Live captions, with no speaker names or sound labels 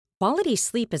Quality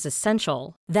sleep is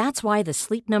essential. That's why the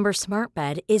Sleep Number Smart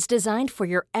Bed is designed for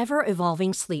your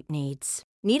ever-evolving sleep needs.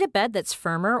 Need a bed that's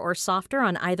firmer or softer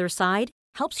on either side?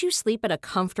 Helps you sleep at a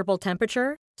comfortable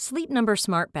temperature? Sleep Number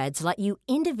Smart Beds let you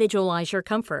individualize your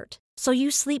comfort, so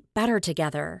you sleep better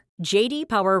together. J.D.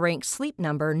 Power ranks Sleep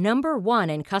Number number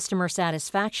 1 in customer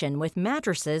satisfaction with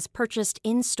mattresses purchased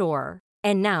in-store.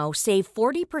 And now, save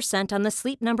 40% on the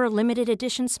Sleep Number Limited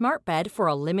Edition Smart Bed for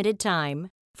a limited time.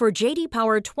 For J.D.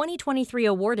 Power 2023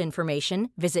 award information,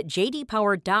 visit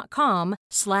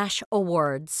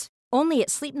jdpower.com/awards. Only at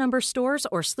Sleep Number stores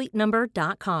or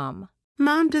sleepnumber.com.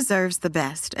 Mom deserves the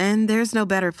best, and there's no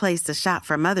better place to shop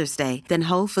for Mother's Day than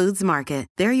Whole Foods Market.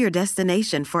 They're your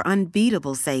destination for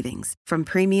unbeatable savings, from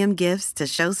premium gifts to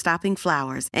show-stopping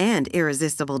flowers and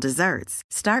irresistible desserts.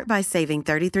 Start by saving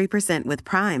 33% with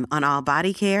Prime on all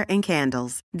body care and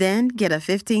candles. Then get a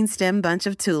 15-stem bunch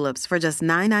of tulips for just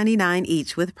 $9.99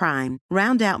 each with Prime.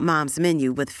 Round out Mom's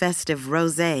menu with festive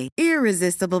rosé,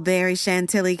 irresistible berry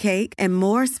chantilly cake, and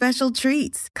more special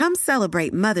treats. Come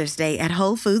celebrate Mother's Day at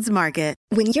Whole Foods Market.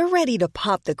 When you're ready to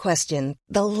pop the question,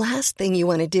 the last thing you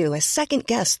want to do is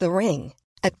second-guess the ring.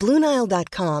 At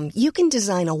BlueNile.com, you can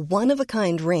design a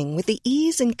one-of-a-kind ring with the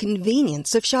ease and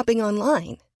convenience of shopping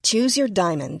online. Choose your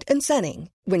diamond and setting.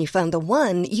 When you find the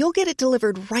one, you'll get it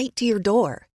delivered right to your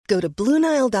door. Go to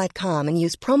BlueNile.com and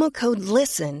use promo code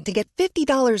LISTEN to get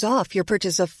 $50 off your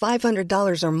purchase of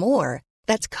 $500 or more.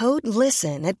 That's code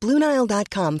LISTEN at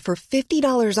BlueNile.com for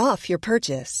 $50 off your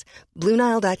purchase.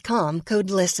 BlueNile.com, code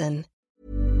LISTEN.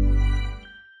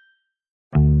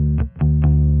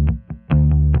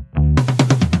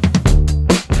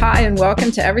 Hi, and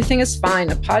welcome to Everything is Fine,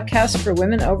 a podcast for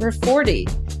women over 40.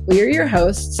 We are your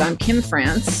hosts. I'm Kim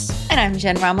France. And I'm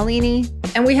Jen Romolini.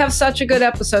 And we have such a good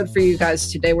episode for you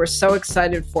guys today. We're so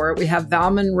excited for it. We have Val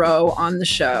Monroe on the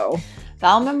show.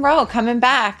 Val Monroe coming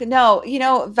back. No,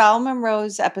 Val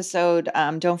Monroe's episode,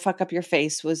 Don't Fuck Up Your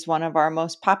Face, was one of our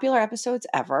most popular episodes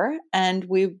ever. And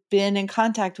we've been in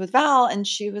contact with Val, and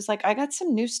she was like, I got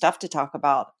some new stuff to talk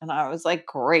about. And I was like,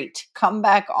 great, come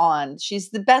back on.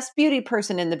 She's the best beauty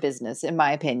person in the business, in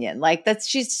my opinion.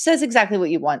 She says exactly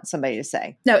what you want somebody to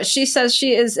say. No, she says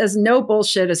she is as no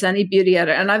bullshit as any beauty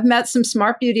editor. And I've met some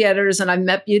smart beauty editors, and I've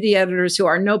met beauty editors who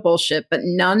are no bullshit, but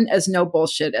none as no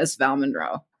bullshit as Val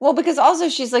Monroe. Well, because also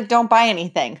she's like, don't buy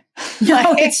anything.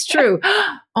 No, it's true.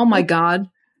 Oh my God.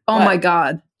 Oh What? my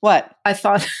God. What? I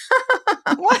thought,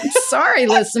 What? sorry,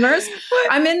 listeners.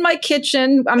 What? I'm in my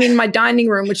kitchen. I'm in my dining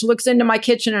room, which looks into my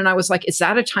kitchen. And I was like, is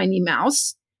that a tiny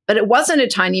mouse? But it wasn't a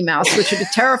tiny mouse, which would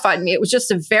have terrified me. It was just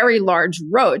a very large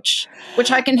roach, which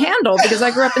I can handle because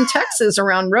I grew up in Texas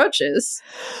around roaches.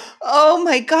 Oh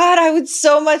my God. I would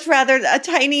so much rather a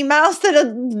tiny mouse than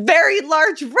a very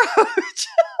large roach.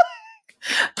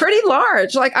 Pretty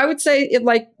large. I would say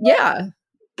yeah.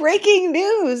 Breaking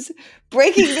news.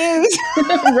 Roach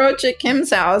at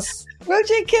Kim's house. Roach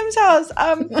at Kim's house.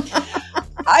 I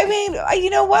mean,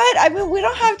 you know what? I mean, we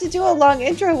don't have to do a long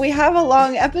intro. We have a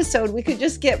long episode. We could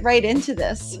just get right into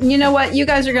this. You know what? You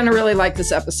guys are going to really like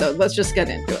this episode. Let's just get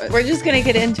into it. We're just going to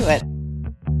get into it.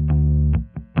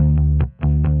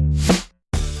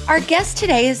 Our guest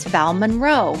today is Val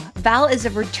Monroe. Val is a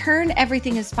return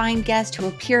Everything is Fine guest who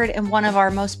appeared in one of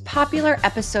our most popular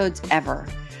episodes ever.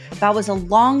 Val was a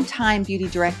longtime beauty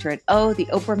director at the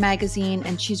Oprah magazine,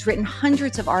 and she's written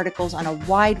hundreds of articles on a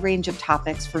wide range of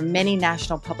topics for many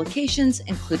national publications,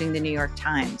 including the New York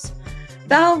Times.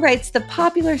 Val writes the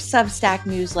popular Substack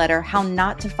newsletter, How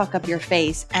Not to Fuck Up Your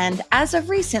Face, and as of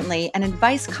recently, an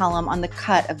advice column on The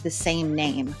Cut of the same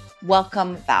name.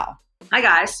 Welcome, Val. Hi,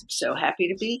 guys. I'm so happy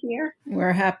to be here.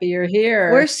 We're happy you're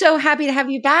here. We're so happy to have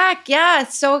you back. Yeah,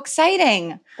 it's so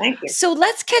exciting. Thank you. So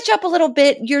let's catch up a little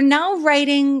bit. You're now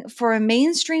writing for a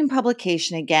mainstream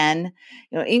publication again.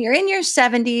 You're in your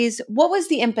 70s. What was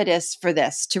the impetus for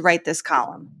this, to write this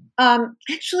column?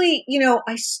 Actually,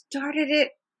 I started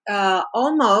it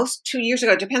almost 2 years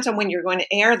ago. It depends on when you're going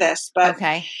to air this. But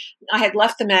Okay. I had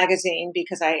left the magazine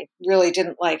because I really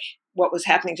didn't like what was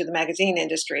happening to the magazine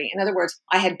industry. In other words,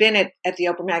 I had been at the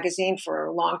Oprah magazine for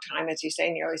a long time, as you say,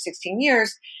 nearly 16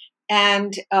 years.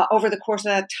 And over the course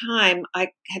of that time,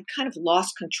 I had kind of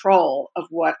lost control of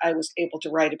what I was able to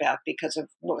write about because of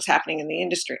what was happening in the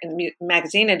industry, in the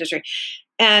magazine industry.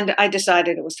 And I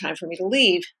decided it was time for me to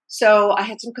leave. So I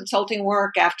had some consulting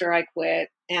work after I quit,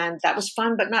 and that was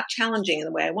fun, but not challenging in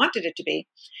the way I wanted it to be.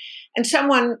 And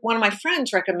one of my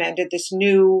friends recommended this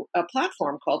new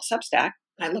platform called Substack.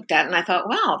 I looked at it and I thought,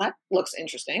 wow, that looks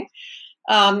interesting.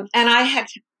 And I had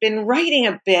been writing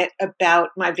a bit about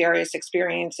my various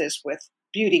experiences with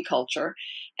beauty culture.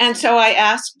 And so I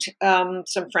asked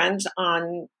some friends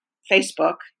on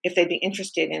Facebook if they'd be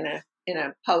interested in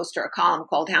a post or a column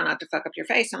called "How Not to Fuck Up Your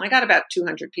Face," and I got about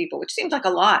 200 people, which seemed like a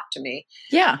lot to me.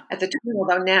 Yeah. At the time,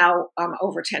 although now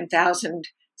over 10,000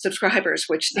 subscribers,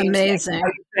 which seems amazing.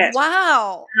 Like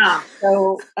Wow. yeah.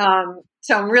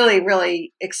 So I'm really,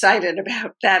 really excited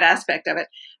about that aspect of it.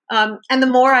 And the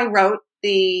more I wrote,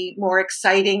 the more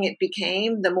exciting it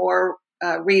became, the more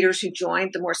readers who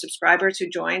joined, the more subscribers who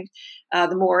joined,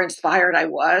 the more inspired I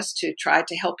was to try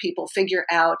to help people figure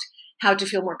out how to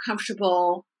feel more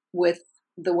comfortable with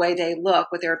the way they look,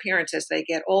 with their appearance as they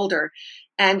get older.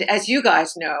 And as you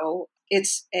guys know,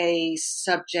 it's a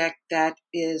subject that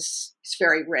is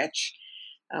very rich.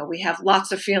 We have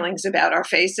lots of feelings about our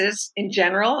faces in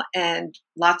general, and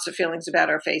lots of feelings about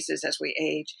our faces as we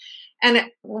age.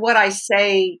 And what I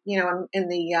say, in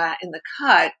the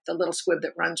cut, the little squib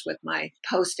that runs with my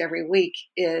post every week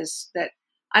is that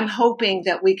I'm hoping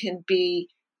that we can be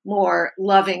more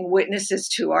loving witnesses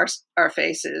to our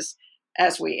faces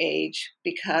as we age,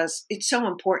 because it's so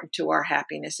important to our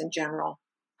happiness in general.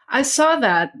 I saw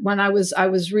that when I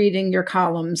was reading your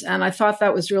columns, and I thought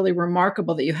that was really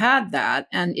remarkable that you had that.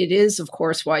 And it is, of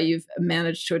course, why you've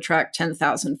managed to attract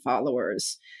 10,000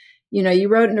 followers. You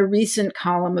wrote in a recent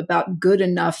column about good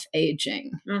enough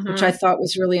aging, which I thought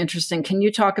was really interesting. Can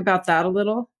you talk about that a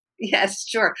little? Yes,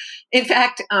 sure. In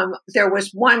fact, there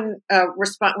was one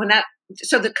response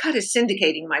so the cut is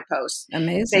syndicating my posts.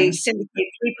 Amazing. They syndicate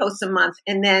 3 posts a month,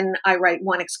 and then I write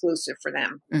one exclusive for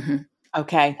them. Mm-hmm.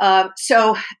 Okay.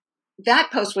 So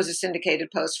that post was a syndicated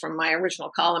post from my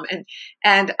original column.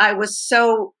 And I was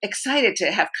so excited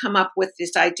to have come up with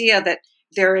this idea that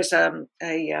there is a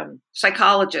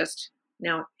psychologist,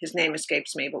 now his name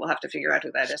escapes me, but we'll have to figure out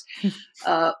who that is,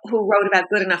 who wrote about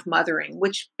good enough mothering,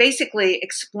 which basically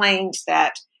explains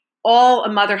that all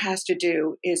a mother has to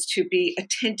do is to be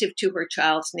attentive to her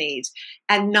child's needs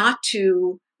and not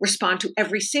to respond to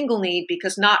every single need,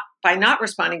 because by not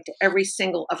responding to every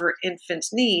single of her infant's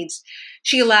needs,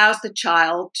 she allows the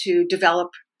child to develop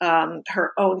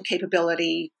her own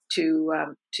capability to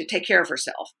take care of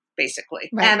herself, basically.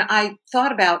 Right. And I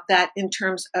thought about that in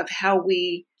terms of how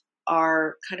we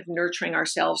are kind of nurturing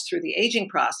ourselves through the aging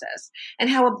process, and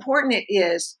how important it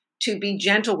is to be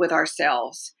gentle with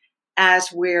ourselves as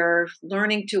we're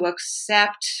learning to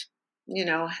accept,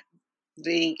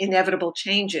 the inevitable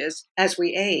changes as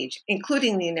we age,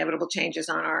 including the inevitable changes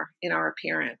in our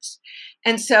appearance.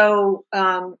 And so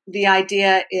the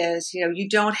idea is, you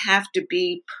don't have to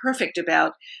be perfect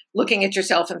about looking at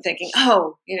yourself and thinking,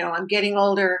 oh, I'm getting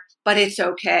older, but it's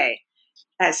okay.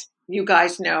 As you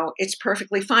guys know, it's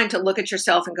perfectly fine to look at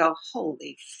yourself and go,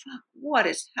 holy fuck, what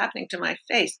is happening to my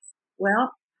face?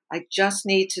 Well, I just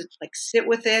need to sit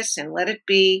with this and let it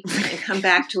be and come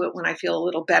back to it when I feel a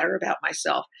little better about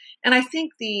myself. And I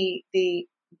think the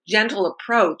gentle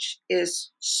approach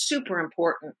is super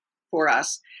important for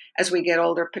us as we get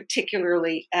older,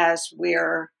 particularly as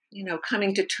we're,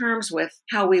 coming to terms with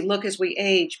how we look as we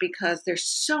age, because there's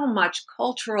so much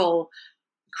cultural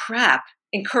crap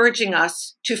encouraging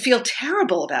us to feel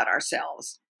terrible about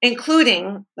ourselves,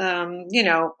 including,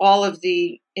 all of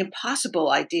the impossible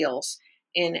ideals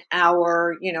in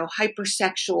our,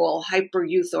 hypersexual, hyper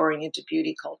youth-oriented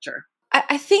beauty culture.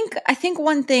 I think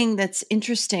one thing that's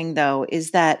interesting, though,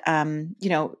 is that,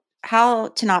 how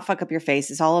to not fuck up your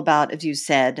face is all about, as you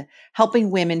said,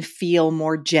 helping women feel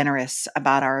more generous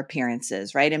about our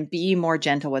appearances, right? And be more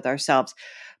gentle with ourselves.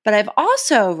 But I've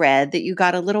also read that you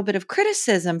got a little bit of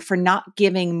criticism for not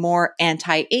giving more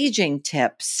anti-aging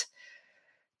tips.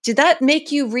 Did that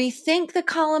make you rethink the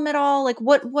column at all?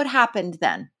 What happened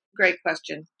then? Great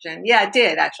question, Jen. Yeah, it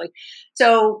did actually.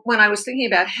 So when I was thinking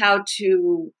about how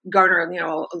to garner,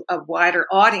 a wider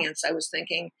audience, I was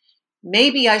thinking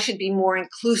maybe I should be more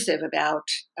inclusive about,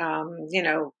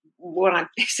 what I'm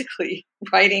basically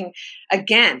writing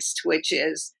against, which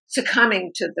is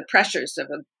succumbing to the pressures of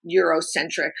a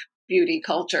Eurocentric beauty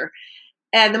culture.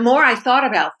 And the more I thought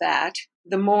about that,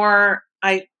 the more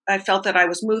I felt that I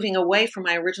was moving away from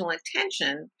my original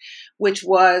intention, which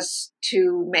was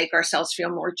to make ourselves feel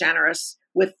more generous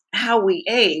with how we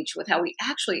age, with how we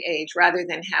actually age, rather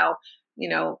than how,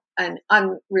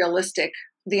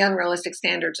 the unrealistic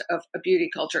standards of a beauty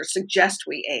culture suggest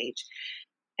we age.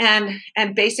 And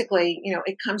basically,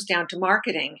 it comes down to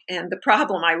marketing. And the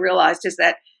problem I realized is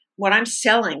that what I'm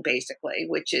selling, basically,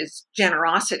 which is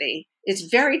generosity, is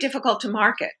very difficult to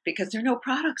market because there are no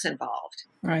products involved.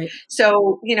 Right.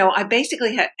 So, I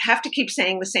basically have to keep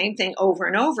saying the same thing over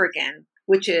and over again,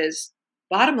 which is,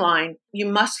 bottom line, you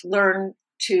must learn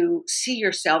to see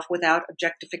yourself without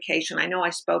objectification. I know I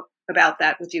spoke about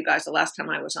that with you guys the last time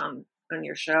I was on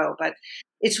your show, but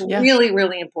it's really,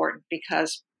 really important,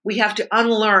 because we have to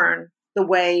unlearn the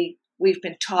way we've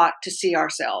been taught to see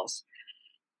ourselves.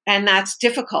 And that's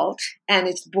difficult, and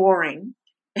it's boring,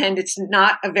 and it's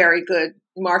not a very good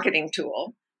marketing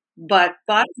tool. But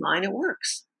bottom line, it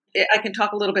works. I can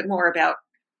talk a little bit more about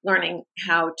learning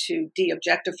how to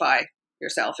de-objectify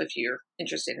yourself if you're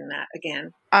interested in that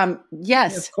again.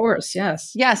 Yes. Of course.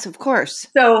 Yes. Yes, of course.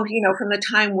 So, from the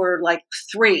time we're like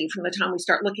 3, from the time we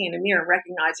start looking in a mirror and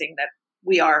recognizing that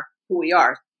we are who we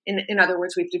are. In other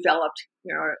words, we've developed,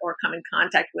 or come in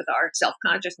contact with our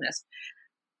self-consciousness.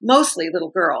 Mostly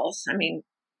little girls,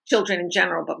 children in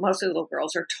general, but mostly little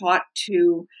girls are taught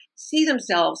to see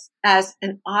themselves as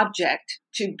an object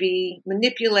to be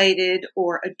manipulated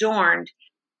or adorned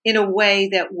in a way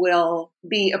that will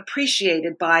be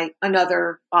appreciated by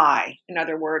another eye. In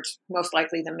other words, most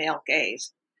likely the male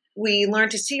gaze. We learn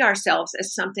to see ourselves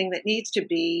as something that needs to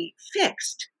be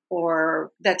fixed,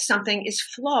 or that something is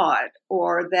flawed,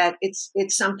 or that it's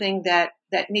something that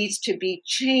needs to be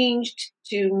changed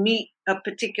to meet a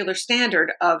particular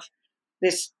standard of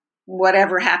this,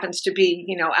 whatever happens to be,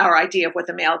 our idea of what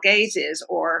the male gaze is,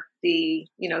 or the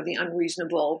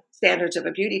unreasonable standards of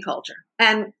a beauty culture.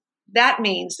 And that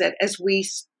means that as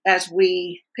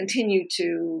we continue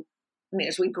to,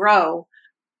 as we grow,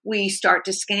 we start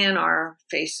to scan our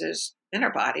faces and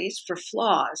our bodies for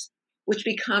flaws, which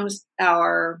becomes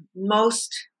our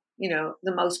most,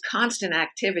 the most constant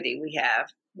activity we have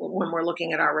when we're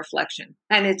looking at our reflection.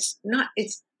 And it's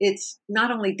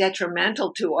not only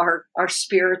detrimental to our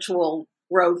spiritual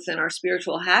growth and our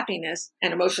spiritual happiness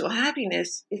and emotional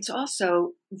happiness, it's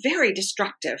also very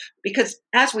destructive, because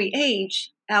as we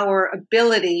age, our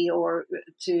ability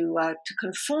to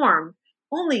conform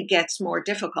only gets more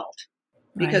difficult,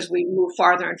 because we move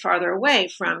farther and farther away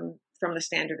from the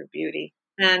standard of beauty.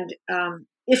 And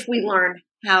if we learn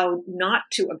how not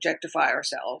to objectify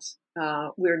ourselves,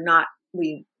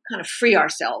 we kind of free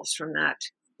ourselves from that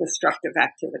destructive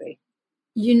activity.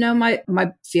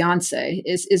 My fiance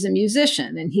is a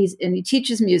musician, and he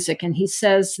teaches music, and he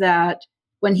says that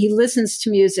when he listens to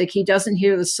music, he doesn't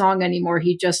hear the song anymore.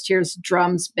 He just hears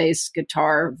drums, bass,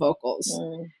 guitar, vocals.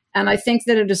 And I think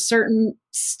that at a certain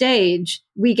stage,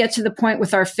 we get to the point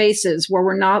with our faces where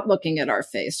we're not looking at our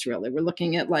face, really. We're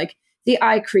looking at like the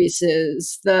eye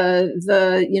creases, the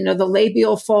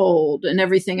labial fold and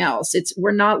everything else.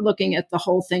 We're not looking at the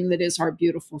whole thing that is our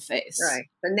beautiful face. Right.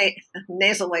 The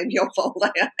nasal labial fold,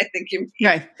 I think you mean.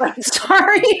 Right.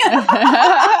 Sorry.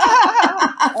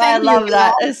 I love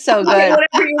that. It's so good.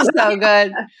 So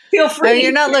good. Feel free.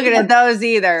 You're not looking at those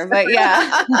either, but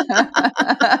yeah.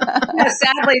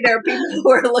 Sadly, there are people who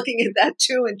are looking at that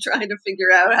too and trying to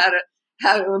figure out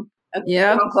how to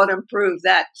quote unquote improve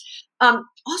that.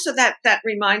 Also, that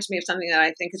reminds me of something that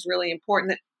I think is really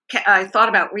important that I thought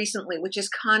about recently, which is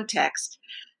context.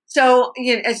 So,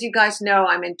 as you guys know,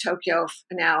 I'm in Tokyo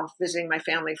now, visiting my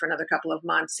family for another couple of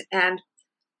months. And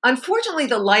unfortunately,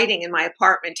 the lighting in my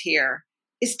apartment here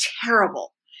is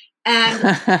terrible. And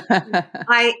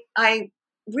I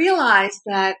realized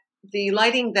that the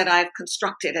lighting that I've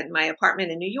constructed in my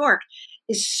apartment in New York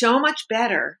is so much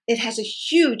better. It has a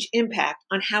huge impact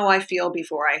on how I feel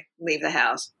before I leave the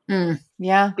house.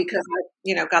 Yeah. Because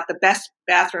I, got the best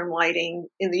bathroom lighting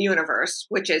in the universe,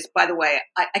 which is, by the way,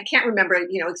 I can't remember,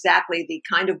 exactly the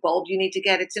kind of bulb you need to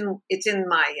get. It's in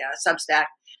my Substack,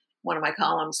 one of my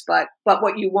columns. But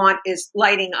what you want is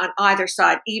lighting on either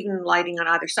side, even lighting on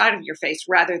either side of your face,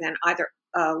 rather than either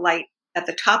light at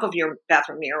the top of your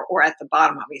bathroom mirror or at the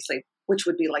bottom, obviously, which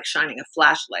would be like shining a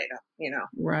flashlight up,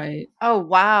 Right. Oh,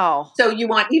 wow. So you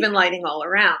want even lighting all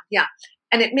around. Yeah.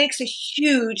 And it makes a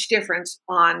huge difference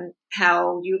on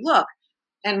how you look.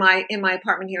 And in my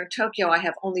apartment here in Tokyo, I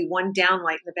have only one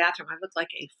downlight in the bathroom. I look like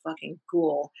a fucking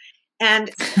ghoul.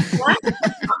 And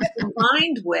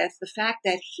combined with the fact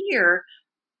that here,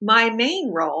 my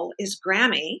main role is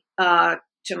Grammy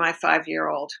to my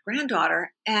 5-year-old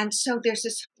granddaughter. And so there's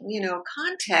this,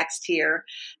 context here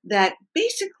that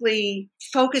basically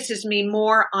focuses me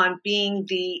more on being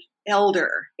the elder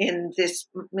in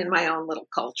my own little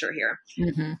culture here.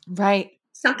 Mm-hmm. Right.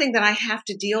 Something that I have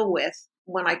to deal with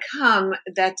when I come,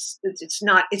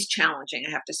 it's challenging,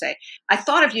 I have to say. I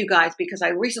thought of you guys because I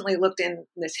recently looked in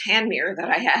this hand mirror that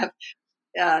I have,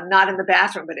 not in the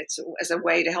bathroom, but it's as a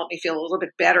way to help me feel a little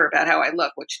bit better about how I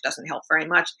look, which doesn't help very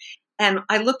much. And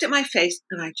I looked at my face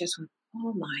and I just went,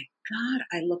 oh my God,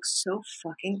 I look so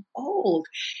fucking old.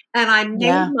 And I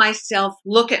made myself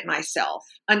look at myself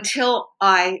until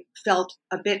I felt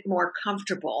a bit more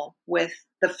comfortable with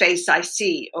the face I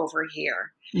see over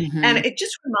here. Mm-hmm. And it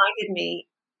just reminded me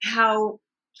how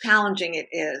challenging it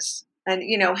is. And,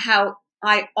 how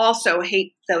I also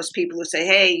hate those people who say,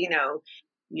 hey,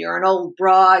 you're an old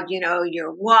broad,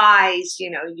 you're wise,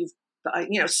 you've,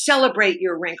 celebrate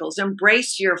your wrinkles,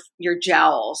 embrace your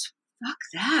jowls. Fuck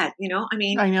that, I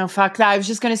mean. I know, fuck that. I was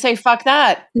just going to say, fuck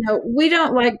that. No, we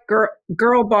don't like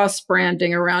girl boss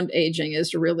branding around aging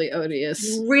is really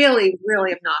odious. Really,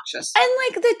 really obnoxious. And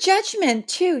like the judgment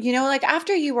too, like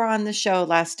after you were on the show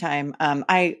last time,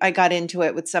 I got into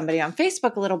it with somebody on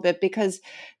Facebook a little bit because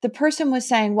the person was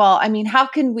saying, well, I mean, how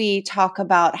can we talk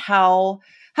about how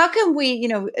can we,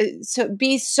 so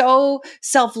be so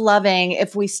self-loving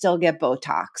if we still get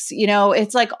Botox?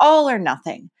 It's like all or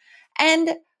nothing.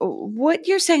 And what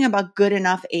you're saying about good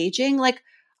enough aging, like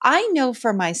I know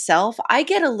for myself, I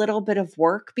get a little bit of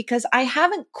work because I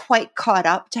haven't quite caught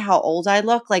up to how old I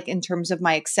look, like in terms of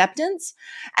my acceptance.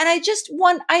 And I just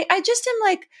am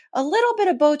like a little bit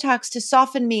of Botox to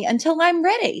soften me until I'm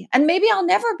ready. And maybe I'll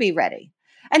never be ready.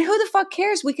 And who the fuck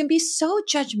cares? We can be so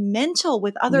judgmental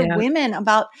with other women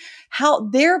about how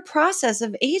their process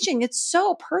of aging, it's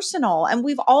so personal. And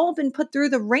we've all been put through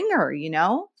the ringer,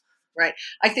 Right.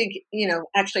 I think,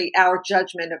 actually our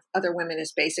judgment of other women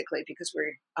is basically because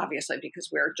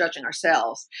we're judging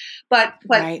ourselves. But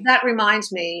Right. That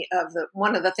reminds me of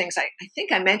one of the things I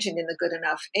think I mentioned in the Good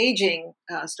Enough Aging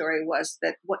story was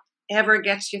that whatever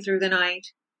gets you through the night,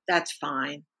 that's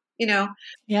fine.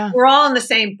 Yeah. We're all in the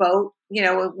same boat.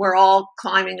 We're all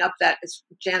climbing up that, as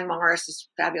Jan Morris's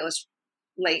fabulous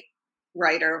late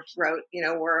writer wrote,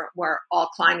 we're all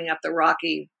climbing up the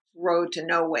rocky road to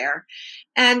nowhere.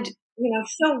 And,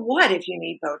 so what if you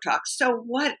need Botox? So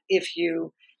what if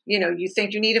you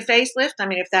think you need a facelift? I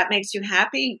mean, if that makes you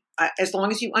happy, as long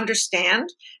as you understand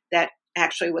that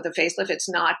actually with a facelift, it's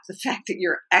not the fact that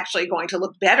you're actually going to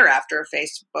look better after a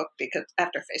facelift, because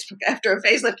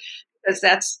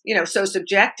that's, so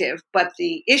subjective. But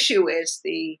the issue is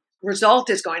the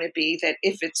result is going to be that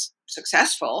if it's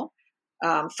successful,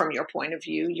 from your point of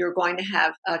view, you're going to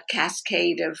have a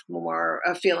cascade of more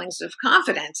feelings of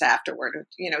confidence afterward.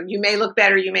 You may look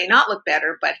better, you may not look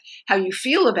better, but how you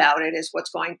feel about it is what's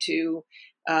going to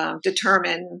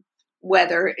determine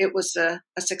whether it was a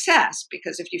success.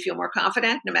 Because if you feel more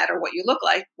confident, no matter what you look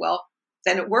like, well,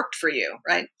 then it worked for you,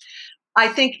 right? I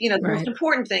think, the most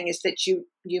important thing is that you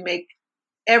make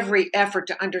every effort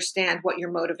to understand what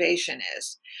your motivation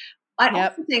is. I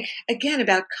also think, again,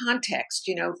 about context,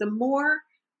 the more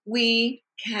we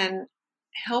can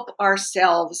help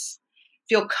ourselves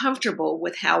feel comfortable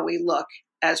with how we look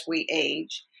as we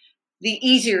age, the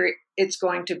easier it's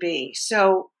going to be.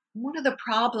 So one of the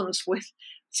problems with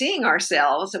seeing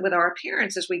ourselves and with our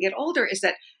appearance as we get older is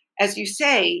that, as you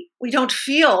say, we don't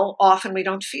feel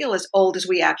as old as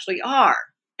we actually are.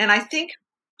 And I think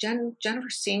Jennifer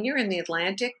Senior in The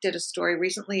Atlantic did a story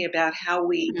recently about how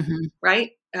we,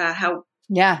 right?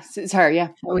 It's her. Yeah.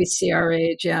 How we see our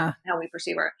age. Yeah. How we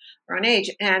perceive our own age.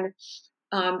 And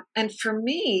for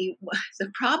me,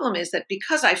 the problem is that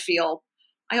because I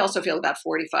also feel about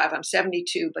 45, I'm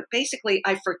 72, but basically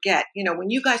I forget, when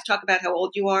you guys talk about how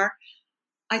old you are,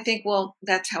 I think, well,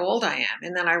 that's how old I am.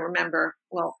 And then I remember,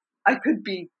 well, I could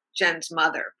be Jen's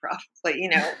mother, probably,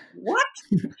 what?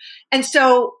 And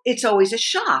so it's always a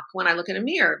shock when I look in a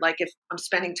mirror. Like if I'm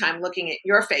spending time looking at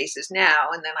your faces now,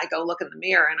 and then I go look in the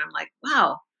mirror and I'm like,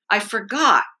 wow, I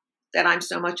forgot that I'm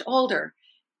so much older.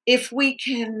 If we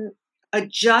can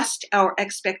adjust our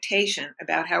expectation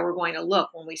about how we're going to look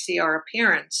when we see our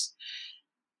appearance,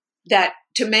 that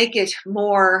to make it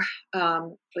more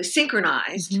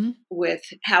synchronized with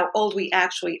how old we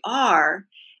actually are,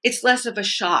 it's less of a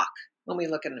shock when we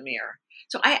look in the mirror.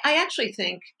 So I actually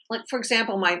think, like, for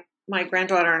example, my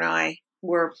granddaughter and I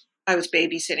was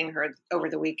babysitting her over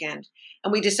the weekend,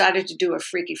 and we decided to do a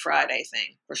Freaky Friday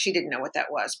thing, where she didn't know what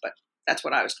that was, but that's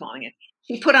what I was calling it.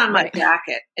 She put on my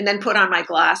jacket and then put on my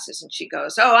glasses, and she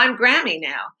goes, "Oh, I'm Grammy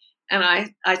now." And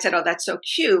I said, "Oh, that's so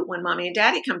cute. When Mommy and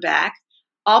Daddy come back,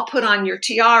 I'll put on your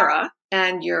tiara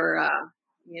and your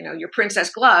princess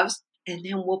gloves, and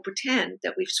then we'll pretend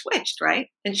that we've switched, right?"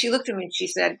 And she looked at me and she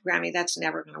said, "Grammy, that's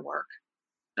never going to work."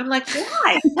 I'm like,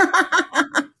 "Why?"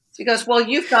 She goes, "Well,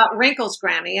 you've got wrinkles,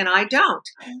 Grammy, and I don't."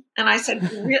 And I said,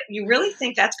 "You really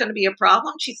think that's going to be a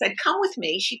problem?" She said, "Come with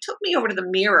me." She took me over to the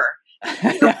mirror.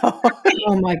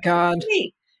 Oh my God.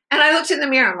 And I looked in the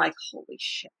mirror. I'm like, holy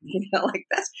shit.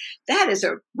 That is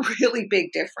a really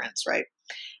big difference, right?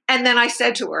 And then I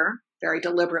said to her very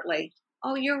deliberately,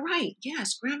 "Oh, you're right.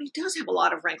 Yes, Grammy does have a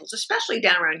lot of wrinkles, especially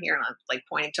down around here." And I'm like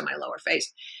pointing to my lower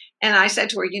face. And I said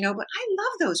to her, "But I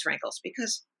love those wrinkles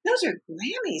because those are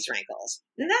Grammy's wrinkles.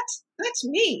 And that's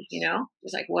me,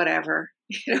 She's like, whatever,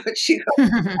 she goes,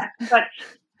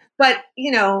 but,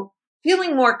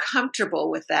 feeling more comfortable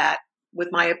with that, with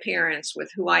my appearance, with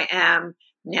who I am,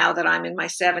 now that I'm in my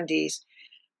 70s.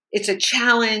 It's a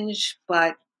challenge,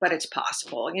 but it's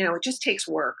possible. It just takes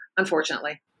work,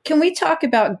 unfortunately. Can we talk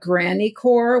about granny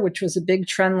core, which was a big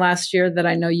trend last year that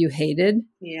I know you hated?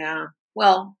 Yeah.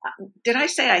 Well, did I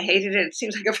say I hated it? It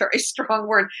seems like a very strong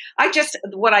word.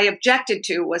 What I objected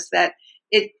to was that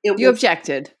it You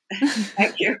objected.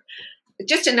 Thank you.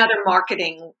 Just another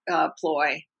marketing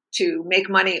ploy to make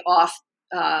money off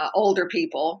older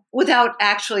people without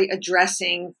actually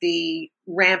addressing the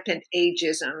rampant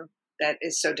ageism that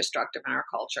is so destructive in our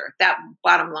culture. That,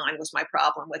 bottom line, was my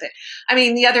problem with it. I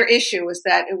mean, the other issue is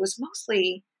that it was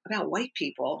mostly about white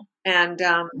people, and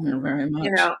Very much.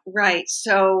 right.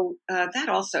 So that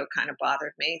also kind of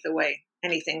bothered me, the way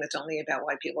anything that's only about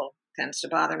white people tends to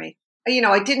bother me.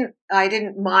 I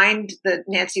didn't mind the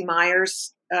Nancy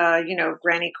Myers,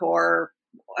 granny core,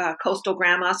 coastal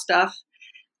grandma stuff,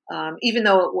 even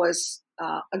though it was,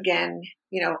 again,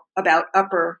 about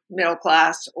upper middle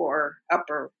class or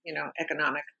upper,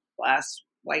 economic class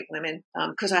white women.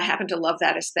 Because I happen to love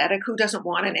that aesthetic. Who doesn't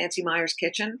want a Nancy Myers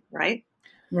kitchen, right?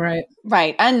 Right.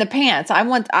 And the pants.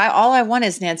 All I want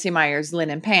is Nancy Myers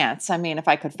linen pants. I mean, if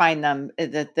I could find them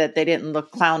that they didn't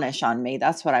look clownish on me,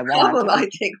 that's what I want. I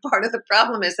think part of the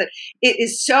problem is that it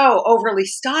is so overly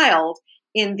styled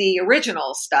in the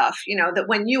original stuff, that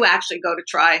when you actually go to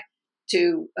try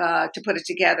to put it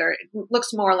together, it looks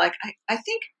more like, I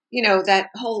think, that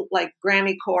whole like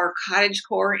Grammy core, cottage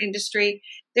core industry,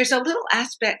 there's a little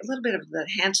bit of the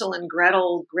Hansel and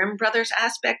Gretel Grimm Brothers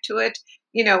aspect to it,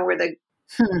 where the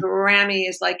Grammy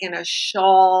is like in a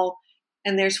shawl,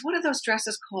 and there's what are those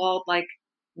dresses called, like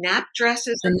nap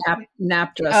dresses? The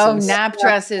nap dresses. Oh, nap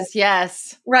dresses,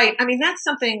 yes. Right. I mean, that's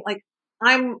something like,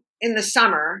 I'm in the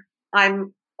summer,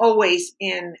 I'm always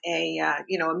in a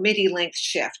midi length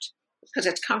shift because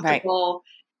it's comfortable.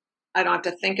 Right. I don't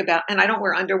have to think about, and I don't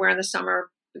wear underwear in the summer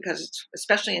because it's,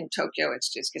 especially in Tokyo, it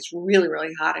just gets really,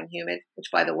 really hot and humid, which,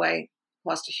 by the way,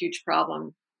 caused a huge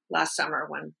problem last summer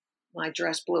when my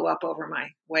dress blew up over my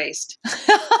waist.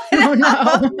 Oh,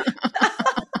 no.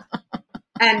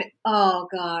 And, oh,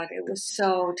 God, it was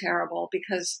so terrible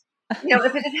because,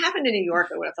 if it had happened in New York,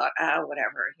 I would have thought, oh,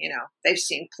 whatever, they've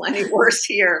seen plenty worse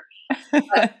here.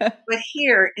 But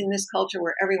here in this culture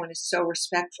where everyone is so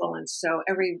respectful and so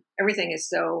everything is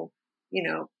so,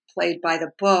 played by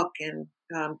the book and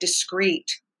discreet.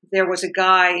 There was a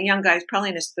young guy, probably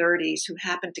in his 30s, who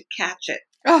happened to catch it.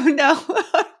 Oh, no.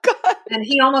 Oh, God. And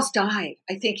he almost died.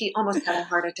 I think he almost had a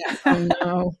heart attack. Oh,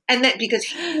 no. And then because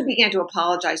he began to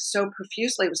apologize so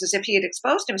profusely, it was as if he had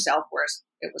exposed himself, whereas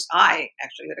it was I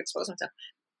actually who had exposed himself.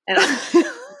 And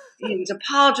he was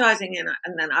apologizing,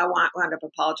 and then I wound up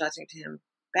apologizing to him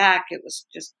back. It was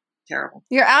just terrible.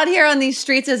 You're out here on these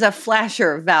streets as a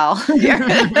flasher, Val.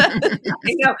 I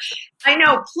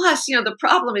know. Plus, the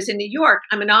problem is in New York,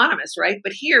 I'm anonymous, right?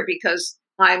 But here, because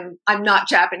I'm not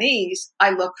Japanese,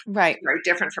 I look very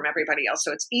different from everybody else.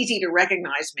 So it's easy to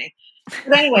recognize me.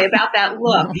 But anyway, about that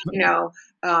look,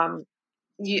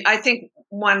 I think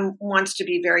one wants to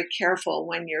be very careful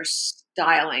when you're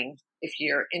styling if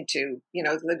you're into,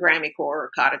 the Grammy core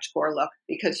or cottage core look,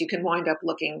 because you can wind up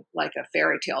looking like a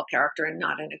fairy tale character and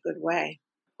not in a good way.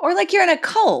 Or like you're in a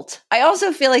cult. I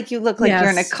also feel like you look like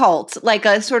you're in a cult, like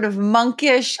a sort of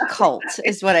monkish cult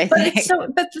is what I think.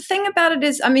 But the thing about it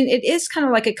is, I mean, it is kind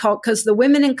of like a cult because the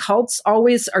women in cults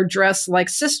always are dressed like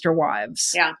sister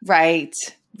wives. Yeah. Right.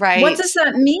 What does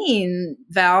that mean,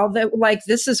 Val? That like,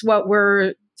 this is what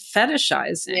we're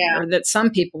fetishizing, or that some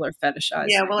people are fetishizing.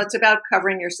 Yeah, well, it's about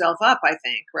covering yourself up, I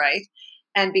think, right?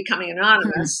 And becoming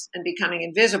anonymous and becoming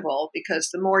invisible,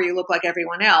 because the more you look like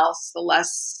everyone else, the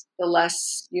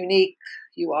less unique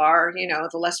you are,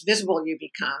 the less visible you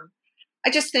become. I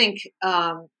just think,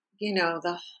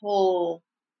 the whole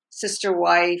sister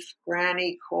wife,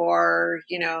 granny core,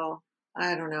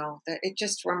 I don't know, that it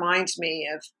just reminds me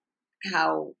of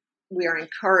how we are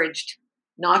encouraged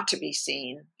not to be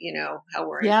seen, how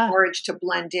we're encouraged to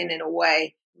blend in a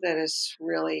way that is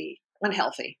really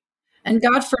unhealthy. And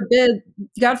God forbid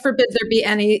there be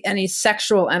any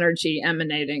sexual energy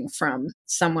emanating from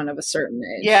someone of a certain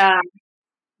age. Yeah.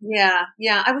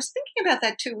 I was thinking about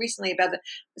that too recently, about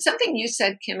something you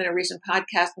said, Kim, in a recent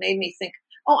podcast made me think,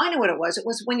 oh, I know what it was. It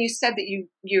was when you said that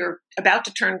you're about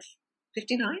to turn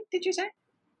 59, did you say?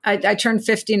 I turned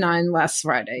 59 last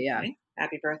Friday, yeah. Okay.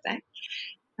 Happy birthday.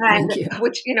 Thank you.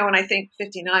 Which, when I think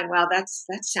 59, wow, that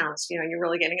sounds, you're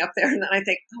really getting up there. And then I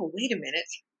think, oh, wait a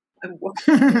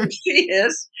minute. She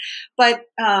is. But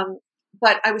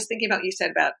I was thinking about, you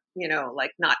said about,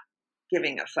 like not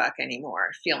giving a fuck anymore,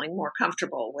 feeling more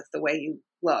comfortable with the way you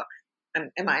look.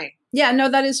 Am I? Yeah, no,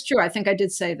 that is true. I think I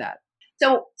did say that.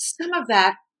 So some of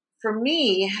that for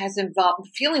me has involved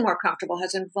feeling more comfortable,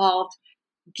 has involved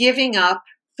giving up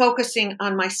focusing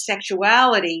on my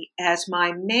sexuality as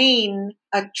my main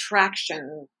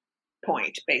attraction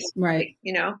point, basically, Right.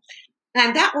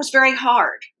 And that was very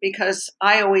hard because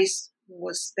I always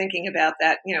was thinking about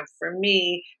that. For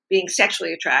me, being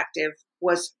sexually attractive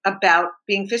was about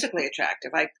being physically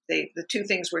attractive. The two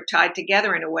things were tied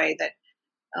together in a way that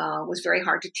was very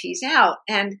hard to tease out.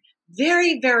 And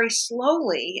very, very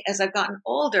slowly, as I've gotten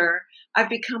older, I've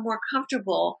become more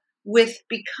comfortable with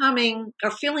becoming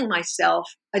or feeling myself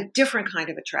a different kind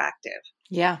of attractive.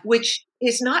 Yeah. Which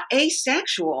is not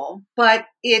asexual, but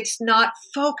it's not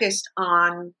focused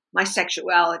on my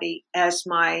sexuality as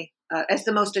as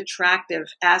the most attractive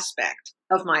aspect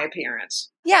of my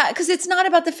appearance. Yeah, because it's not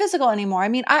about the physical anymore. I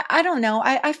mean, I don't know.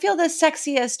 I feel the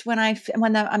sexiest when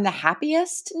I'm the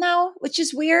happiest now, which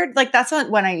is weird. Like that's not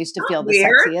when I used to Not feel the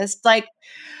weird. sexiest. Like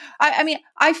I mean,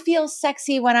 I feel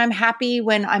sexy when I'm happy,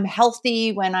 when I'm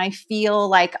healthy, when I feel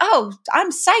like, oh,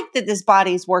 I'm psyched that this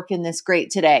body's working this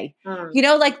great today.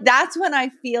 Like that's when I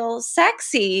feel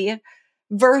sexy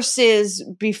versus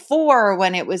before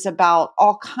when it was about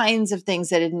all kinds of things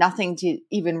that had nothing to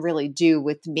even really do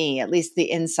with me, at least the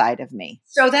inside of me.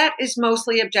 So that is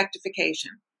mostly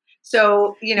objectification.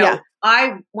 So, Yeah.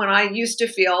 when I used to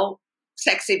feel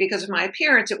sexy because of my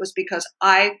appearance, it was because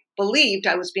I believed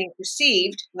I was being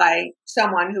perceived by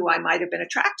someone who I might have been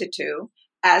attracted to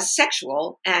as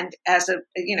sexual and as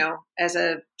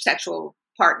a sexual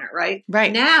partner, right?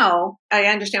 Right. Now I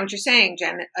understand what you're saying,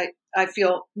 Jen. I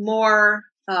feel more,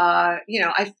 I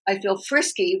feel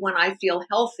frisky when I feel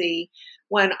healthy,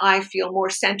 when I feel more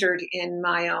centered in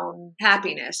my own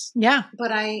happiness. Yeah.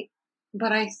 But I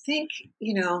think,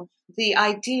 the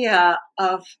idea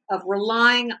of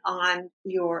relying on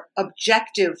your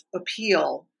objective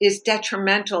appeal is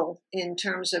detrimental in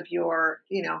terms of your,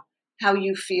 how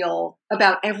you feel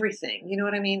about everything. You know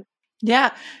what I mean?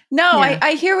 Yeah. No, Yeah.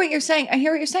 I hear what you're saying. I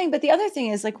hear what you're saying. But the other thing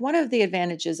is like one of the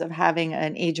advantages of having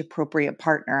an age appropriate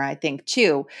partner, I think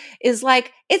too, is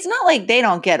like, it's not like they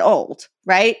don't get old.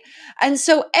 Right. And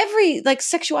so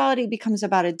sexuality becomes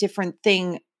about a different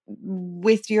thing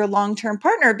with your long-term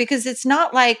partner because it's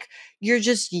not like you're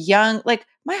just young. Like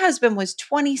my husband was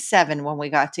 27 when we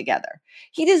got together.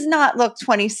 He does not look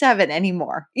 27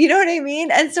 anymore. You know what I mean?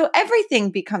 And so everything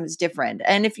becomes different.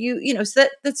 And if so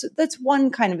that's one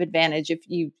kind of advantage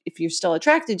if you're still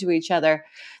attracted to each other,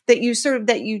 that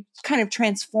you kind of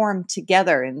transform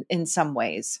together in some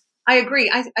ways. I agree.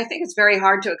 I think it's very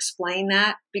hard to explain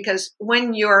that because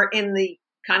when you're in the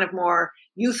kind of more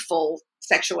youthful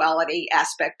sexuality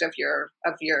aspect of your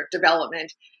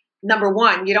development, number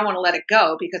one, you don't want to let it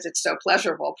go because it's so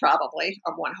pleasurable, probably,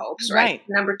 or one hopes, right?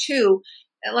 Number two,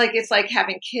 it's like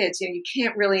having kids. You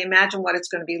can't really imagine what it's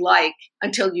going to be like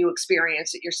until you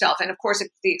experience it yourself. And of course,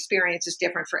 the experience is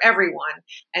different for everyone.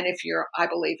 And I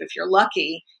believe if you're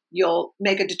lucky, you'll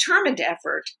make a determined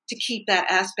effort to keep that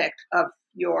aspect of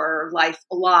your life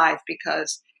alive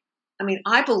because,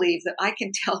 I believe that I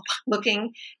can tell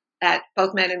looking at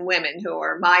both men and women who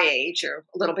are my age or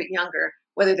a little bit younger,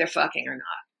 whether they're fucking or not.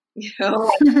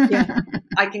 Yeah.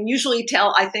 I can usually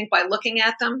tell, I think, by looking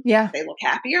at them. Yeah. They look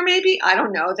happier, maybe. I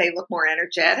don't know. They look more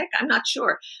energetic. I'm not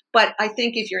sure. But I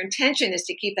think if your intention is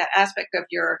to keep that aspect of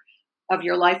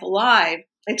your life alive,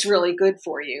 it's really good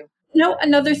for you.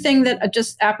 Another thing that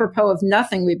just apropos of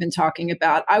nothing we've been talking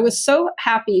about, I was so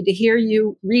happy to hear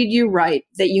you write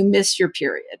that you miss your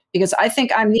period because I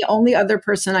think I'm the only other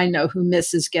person I know who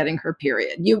misses getting her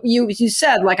period. You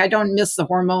said like, I don't miss the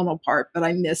hormonal part, but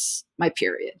I miss my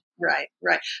period. Right.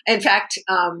 In fact,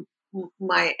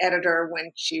 my editor,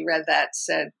 when she read that,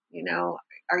 said,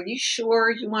 are you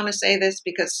sure you want to say this?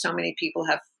 Because so many people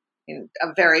have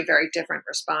a very, very different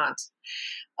response.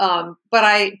 But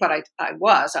I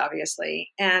was obviously,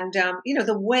 and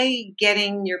the way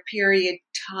getting your period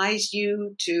ties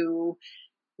you to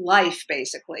life,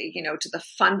 basically, to the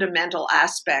fundamental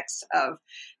aspects of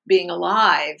being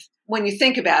alive. When you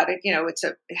think about it,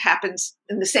 it happens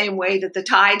in the same way that the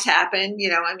tides happen.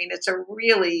 It's a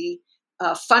really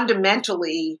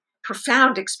fundamentally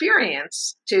profound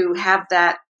experience to have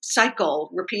that cycle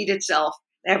repeat itself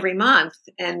every month.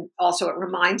 And also it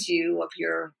reminds you of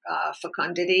your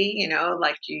fecundity,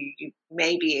 like you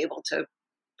may be able to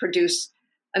produce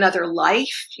another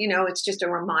life. It's just a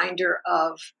reminder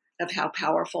of how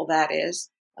powerful that is.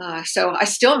 So I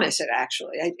still miss it,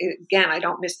 actually. I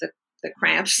don't miss the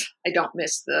cramps. I don't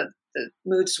miss the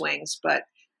mood swings, but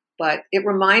it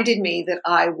reminded me that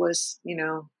I was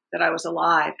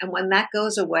alive. And when that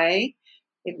goes away,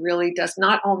 it really does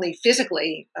not only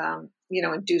physically,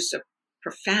 induce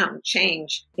profound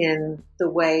change in the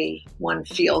way one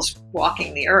feels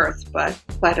walking the earth, but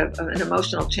quite an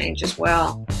emotional change as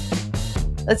well.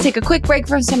 Let's take a quick break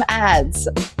from some ads.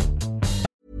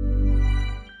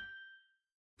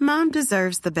 Mom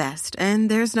deserves the best, and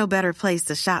there's no better place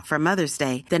to shop for Mother's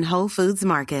Day than Whole Foods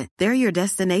Market. They're your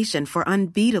destination for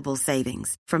unbeatable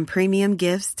savings, from premium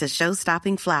gifts to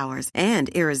show-stopping flowers and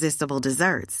irresistible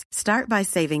desserts. Start by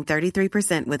saving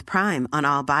 33% with Prime on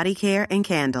all body care and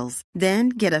candles. Then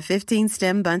get a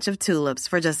 15-stem bunch of tulips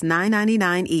for just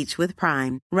 $9.99 each with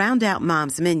Prime. Round out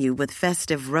Mom's menu with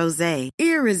festive rosé,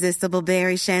 irresistible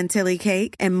berry chantilly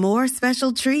cake, and more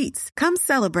special treats. Come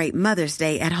celebrate Mother's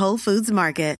Day at Whole Foods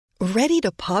Market. Ready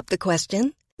to pop the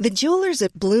question? The jewelers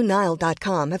at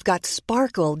BlueNile.com have got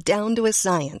sparkle down to a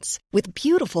science with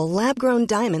beautiful lab-grown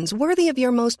diamonds worthy of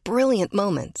your most brilliant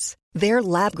moments. Their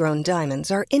lab-grown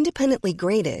diamonds are independently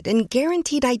graded and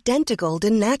guaranteed identical to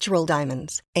natural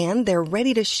diamonds, and they're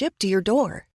ready to ship to your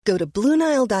door. Go to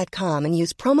BlueNile.com and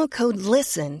use promo code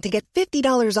LISTEN to get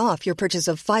 $50 off your purchase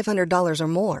of $500 or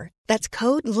more. That's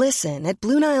code LISTEN at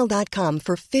BlueNile.com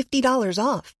for $50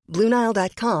 off.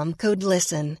 BlueNile.com, code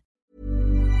LISTEN.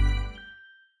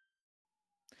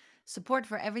 Support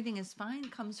for Everything is Fine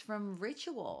comes from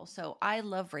Ritual. So I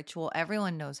love Ritual.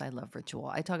 Everyone knows I love Ritual.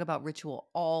 I talk about Ritual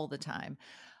all the time.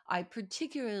 I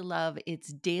particularly love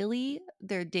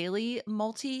their daily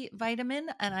multivitamin,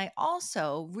 and I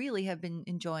also really have been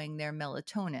enjoying their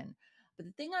melatonin. But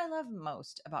the thing I love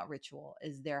most about Ritual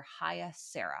is their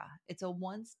Hyacera. It's a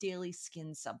once daily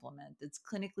skin supplement that's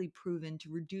clinically proven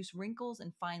to reduce wrinkles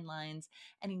and fine lines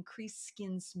and increase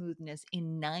skin smoothness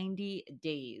in 90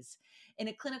 days. In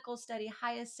a clinical study,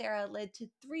 Hyacera led to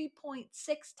 3.6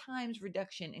 times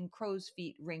reduction in crow's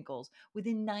feet wrinkles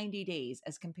within 90 days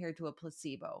as compared to a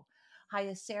placebo.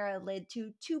 Hyacera led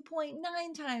to 2.9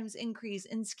 times increase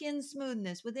in skin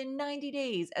smoothness within 90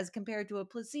 days as compared to a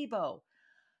placebo.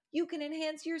 You can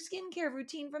enhance your skincare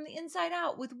routine from the inside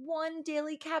out with one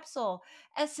daily capsule,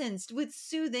 essenced with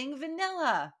soothing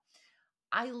vanilla.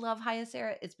 I love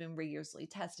Hyacera. It's been rigorously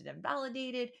tested and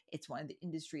validated. It's one of the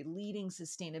industry leading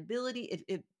sustainability.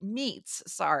 It meets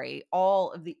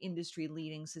all of the industry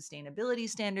leading sustainability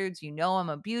standards. You know, I'm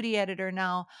a beauty editor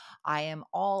now. I am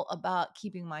all about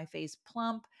keeping my face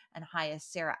plump, and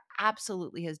Hyacera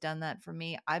absolutely has done that for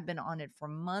me. I've been on it for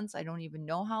months. I don't even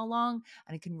know how long,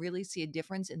 and I can really see a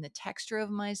difference in the texture of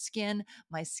my skin.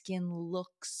 My skin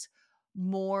looks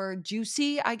more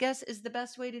juicy, I guess is the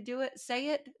best way to do it. Say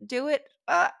it, do it.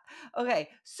 Okay,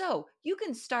 so you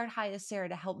can start Hyacera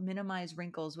to help minimize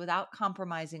wrinkles without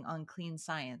compromising on clean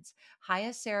science.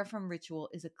 Hyacera from Ritual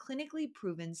is a clinically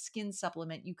proven skin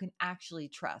supplement you can actually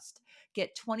trust.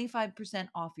 Get 25%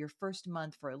 off your first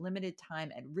month for a limited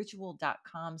time at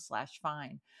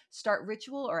ritual.com/fine. Start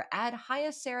Ritual or add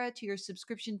Hyacera to your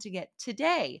subscription to get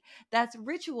today. That's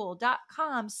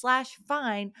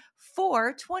ritual.com/fine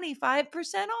for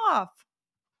 25% off.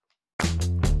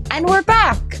 And we're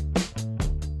back.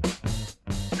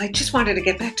 I just wanted to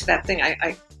get back to that thing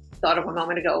I thought of a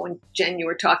moment ago when, Jen, you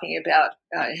were talking about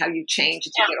how you change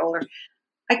as you get older.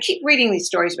 I keep reading these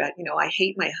stories about, I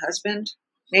hate my husband.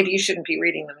 Maybe you shouldn't be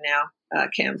reading them now,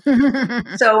 Kim.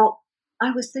 So I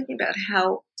was thinking about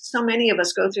how so many of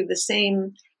us go through the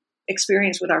same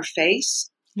experience with our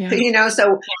face. Yeah.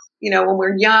 When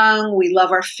we're young, we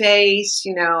love our face.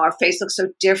 Our face looks so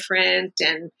different,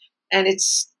 and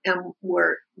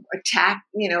we're attacked.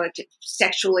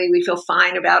 Sexually, we feel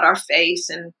fine about our face,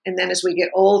 and then as we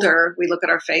get older, we look at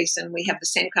our face and we have the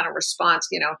same kind of response.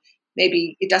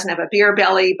 Maybe it doesn't have a beer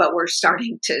belly, but we're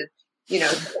starting to,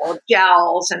 develop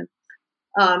jowls, and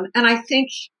I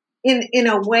think in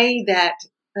a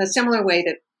similar way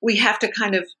that we have to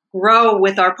kind of grow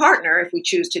with our partner if we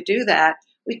choose to do that.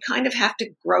 We kind of have to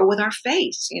grow with our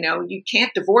face. You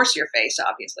can't divorce your face,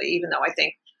 obviously, even though I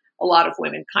think a lot of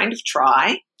women kind of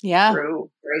try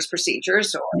through various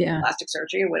procedures or plastic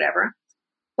surgery or whatever.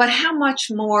 But how much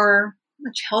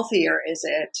healthier is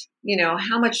it?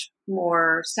 How much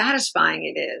more satisfying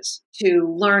it is to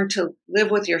learn to live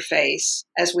with your face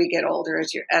as we get older,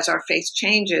 as our face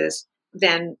changes,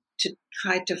 than to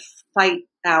try to fight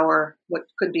what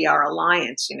could be our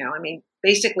alliance.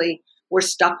 Basically, we're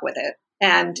stuck with it.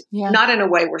 And not in a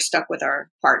way we're stuck with our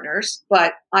partners,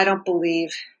 but I don't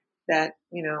believe that,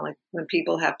 like when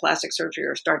people have plastic surgery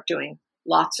or start doing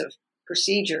lots of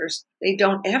procedures, they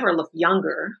don't ever look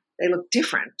younger. They look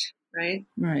different, right?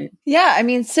 Right. Yeah.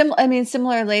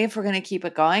 Similarly, if we're going to keep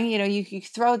it going, you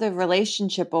throw the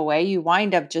relationship away, you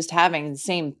wind up just having the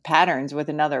same patterns with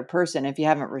another person if you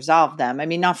haven't resolved them.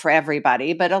 Not for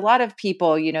everybody, but a lot of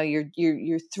people,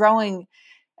 you're throwing.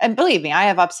 And believe me, I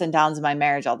have ups and downs in my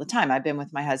marriage all the time. I've been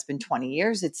with my husband 20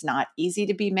 years. It's not easy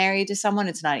to be married to someone.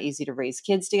 It's not easy to raise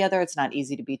kids together. It's not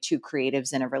easy to be two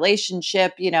creatives in a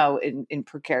relationship, in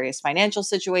precarious financial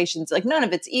situations. Like none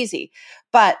of it's easy,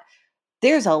 but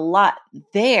there's a lot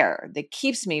there that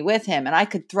keeps me with him, and I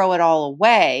could throw it all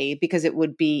away because it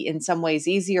would be in some ways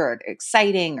easier or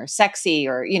exciting or sexy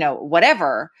or,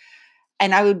 whatever.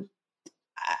 And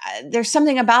there's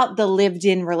something about the lived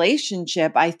in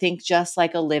relationship. I think just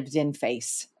like a lived in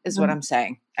face is what I'm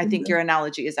saying. I think your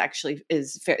analogy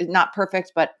is fair, not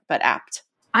perfect, but apt.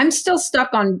 I'm still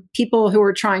stuck on people who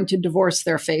are trying to divorce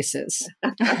their faces.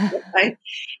 Right?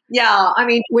 Yeah. I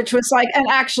mean, which was like, and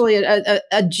actually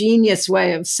a genius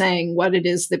way of saying what it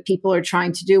is that people are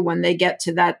trying to do when they get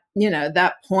to that,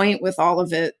 that point with all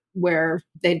of it where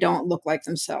they don't look like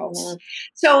themselves.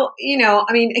 So,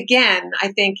 I mean, again,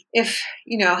 I think if,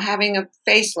 having a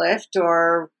facelift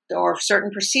or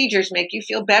certain procedures make you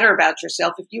feel better about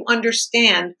yourself, if you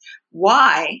understand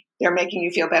why they're making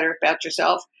you feel better about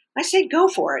yourself, I say go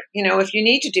for it. If you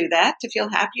need to do that to feel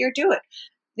happier, do it.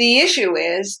 The issue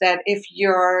is that if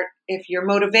your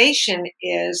motivation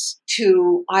is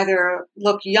to either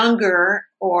look younger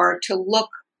or to look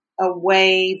a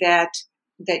way that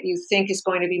you think is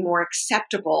going to be more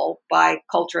acceptable by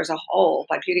culture as a whole,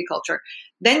 by beauty culture,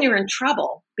 then you're in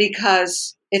trouble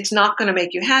because it's not going to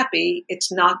make you happy.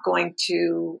 It's not going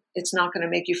to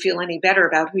make you feel any better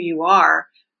about who you are,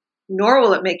 nor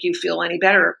will it make you feel any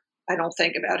better, I don't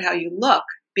think, about how you look,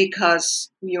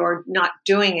 because you're not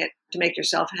doing it to make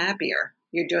yourself happier.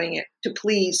 You're doing it to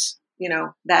please,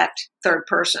 that third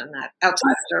person, that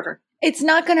outside observer. It's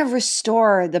not going to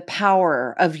restore the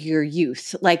power of your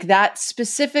youth, like that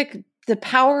specific, the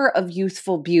power of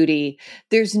youthful beauty.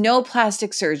 There's no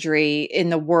plastic surgery in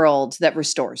the world that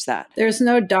restores that. There's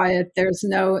no diet. There's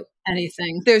no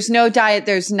anything. There's no diet.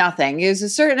 There's nothing.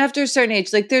 After a certain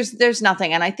age, like there's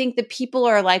nothing. And I think that people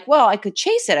are like, well, I could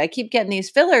chase it. I keep getting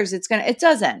these fillers. It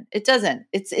doesn't.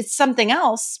 It's something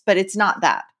else, but it's not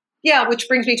that. Yeah. Which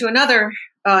brings me to another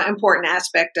important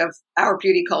aspect of our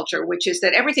beauty culture, which is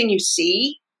that everything you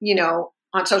see,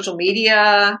 on social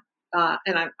media,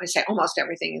 and I say almost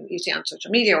everything you see on social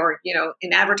media or,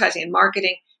 in advertising and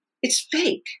marketing, it's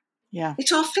fake. Yeah.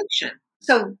 It's all fiction.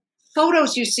 So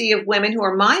photos you see of women who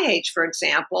are my age, for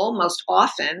example, most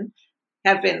often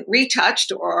have been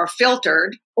retouched or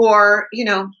filtered, or,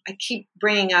 I keep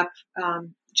bringing up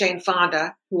Jane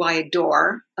Fonda, who I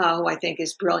adore, who I think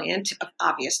is brilliant,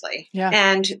 obviously,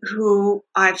 and who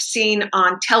I've seen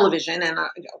on television. And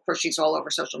of course, she's all over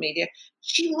social media.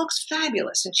 She looks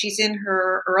fabulous. And she's in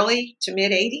her early to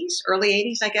mid 80s, early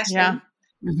 80s, I guess. Yeah.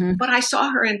 Mm-hmm. But I saw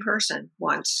her in person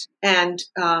once, and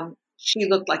she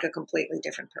looked like a completely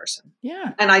different person.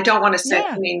 Yeah. And I don't want to say,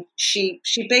 I mean, she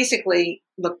basically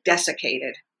looked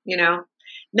desiccated,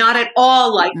 not at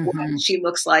all like what she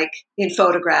looks like in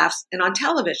photographs and on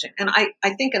television. And I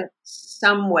think in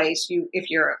some ways, if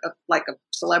you're like a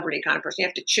celebrity kind of person, you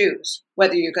have to choose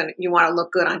whether you want to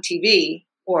look good on TV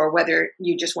or whether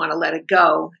you just want to let it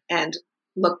go and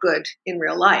look good in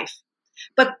real life.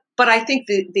 But I think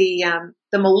the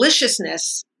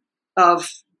maliciousness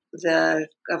of the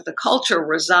culture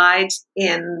resides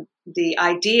in the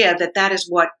idea that is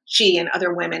what she and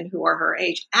other women who are her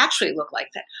age actually look like.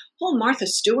 That whole Martha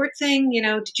Stewart thing,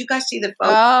 did you guys see the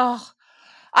photo? Oh,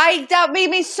 that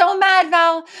made me so mad,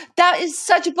 Val. That is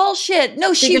such bullshit.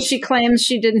 No, because she claims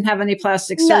she didn't have any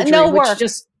plastic surgery, no which work.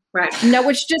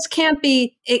 Which just can't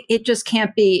be. It just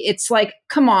can't be. It's like,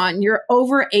 come on, you're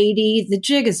over 80. The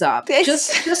jig is up.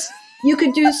 Just you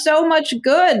could do so much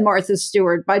good, Martha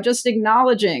Stewart, by just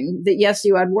acknowledging that, yes,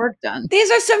 you had work done. These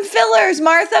are some fillers,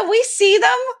 Martha. We see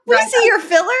them. We see your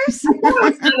fillers.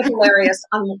 It's kind of hilarious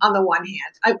on the one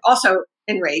hand. It also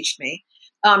enraged me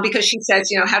because she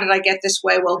says, how did I get this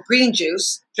way? Well, green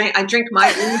juice. I drink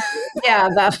my green juice. Yeah.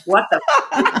 What the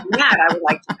f- is that? I would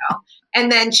like to know.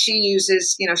 And then she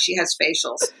uses, she has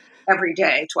facials every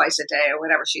day, twice a day or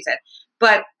whatever she said.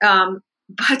 But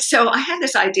so I had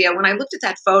this idea when I looked at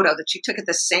that photo that she took at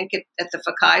the sink at the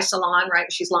Fakai salon, right?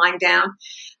 She's lying down.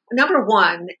 Number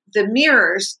one, the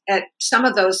mirrors at some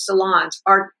of those salons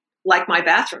are like my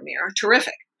bathroom mirror,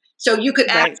 terrific. So you could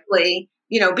actually,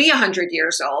 be 100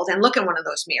 years old and look in one of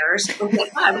those mirrors and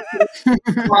think,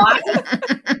 why?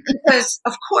 Because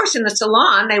of course in the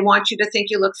salon, they want you to think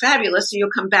you look fabulous. So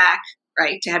you'll come back,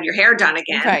 right, to have your hair done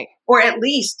again. Right. Or at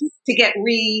least to get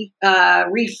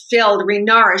refilled,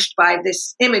 renourished by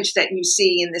this image that you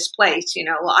see in this place.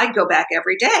 Well, I'd go back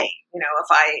every day, if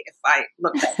I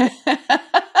looked at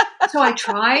it. So I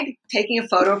tried taking a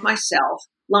photo of myself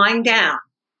lying down,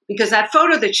 because that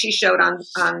photo that she showed on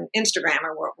Instagram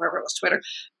or wherever it was Twitter,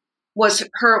 was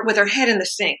her with her head in the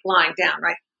sink, lying down,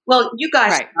 right? Well, you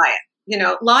guys try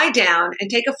it. Lie down and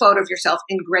take a photo of yourself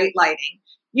in great lighting.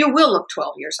 You will look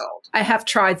 12 years old. I have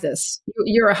tried this.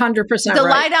 You're 100% the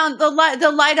right.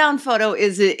 The lie down photo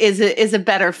is a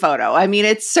better photo. I mean,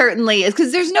 it certainly is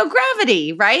because there's no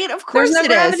gravity, right? Of course, there's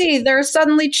no gravity. There are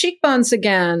suddenly cheekbones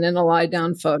again in a lie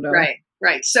down photo.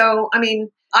 Right. So, I mean,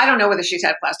 I don't know whether she's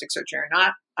had plastic surgery or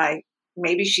not.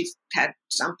 Maybe she's had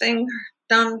something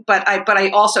done, but I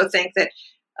also think that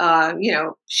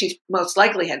she most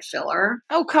likely had filler.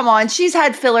 Oh, come on. She's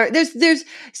had filler.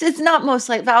 It's not most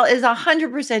likely. Val is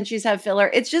 100% she's had filler.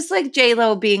 It's just like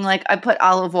J-Lo being like, I put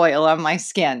olive oil on my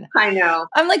skin. I know.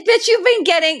 I'm like, bitch,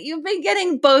 you've been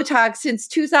getting Botox since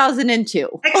 2002.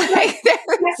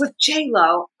 With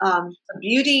J-Lo, a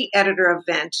beauty editor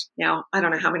event, now, I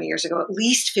don't know how many years ago, at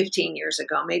least 15 years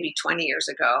ago, maybe 20 years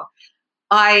ago,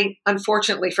 I,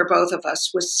 unfortunately for both of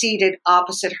us, was seated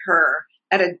opposite her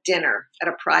at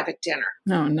a private dinner.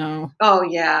 Oh, no. Oh,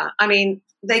 yeah. I mean,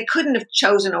 they couldn't have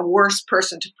chosen a worse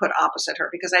person to put opposite her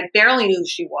because I barely knew who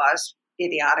she was,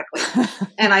 idiotically.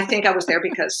 And I think I was there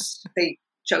because they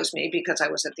chose me because I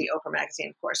was at the Oprah magazine,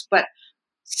 of course. But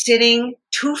sitting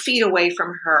 2 feet away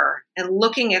from her and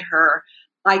looking at her,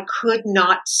 I could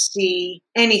not see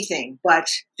anything but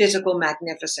physical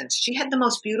magnificence. She had the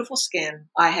most beautiful skin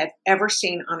I had ever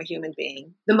seen on a human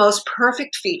being, the most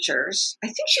perfect features. I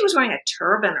think she was wearing a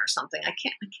turban or something. I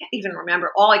can't even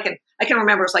remember. All I can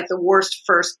remember is like the worst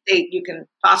first date you can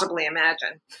possibly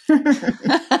imagine.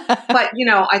 But,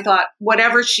 I thought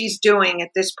whatever she's doing at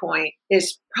this point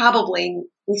is probably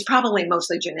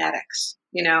mostly genetics.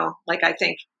 Like I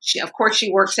think of course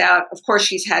she works out. Of course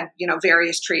she's had,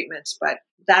 various treatments, but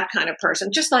that kind of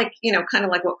person, just like, kind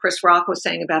of like what Chris Rock was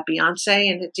saying about Beyonce.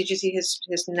 And did you see his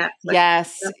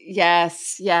Netflix?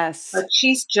 Yes. But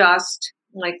she's just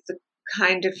like the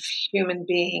kind of human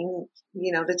being,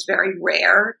 that's very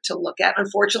rare to look at.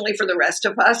 Unfortunately for the rest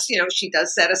of us, she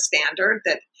does set a standard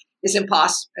that is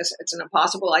impossible. It's an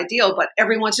impossible ideal, but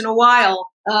every once in a while,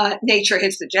 nature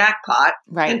hits the jackpot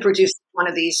and produces one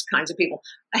of these kinds of people.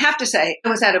 I have to say, I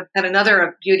was at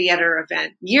another beauty editor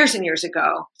event years and years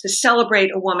ago to celebrate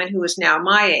a woman who is now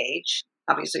my age.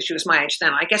 Obviously, she was my age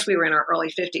then. I guess we were in our early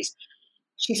 50s.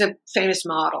 She's a famous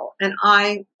model. And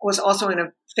I was also in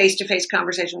a face-to-face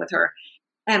conversation with her.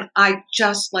 And I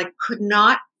just could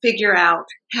not figure out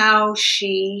how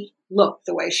she looked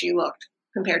the way she looked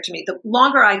compared to me. The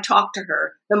longer I talked to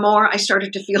her, the more I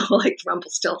started to feel like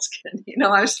Rumpelstiltskin.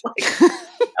 I was like...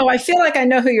 Oh, I feel like I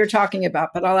know who you're talking about,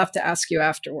 but I'll have to ask you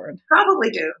afterward. Probably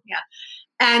do, yeah.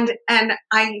 And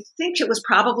I think it was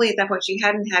probably at that point she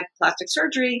hadn't had plastic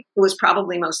surgery. It was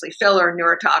probably mostly filler,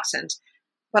 neurotoxins.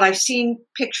 But I've seen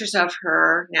pictures of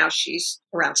her. Now she's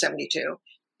around 72,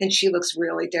 and she looks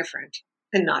really different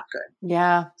and not good.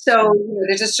 Yeah. So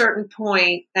there's a certain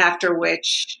point after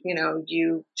which,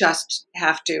 you just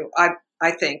have to,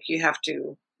 I think you have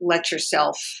to let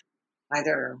yourself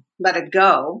either let it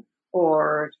go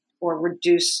or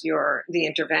reduce the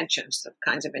interventions, the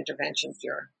kinds of interventions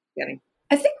you're getting.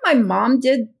 I think my mom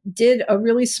did a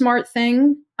really smart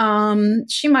thing.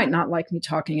 She might not like me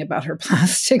talking about her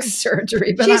plastic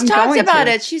surgery, but She's talked about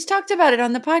it. She's talked about it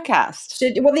on the podcast.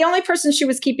 The only person she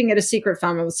was keeping it a secret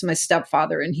from was my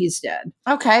stepfather, and he's dead.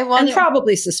 Okay, well, and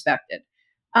probably suspected.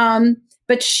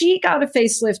 But she got a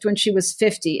facelift when she was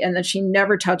 50, and then she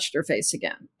never touched her face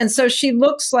again. And so she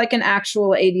looks like an actual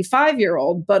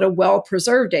 85-year-old, but a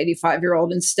well-preserved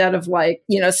 85-year-old instead of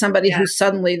somebody who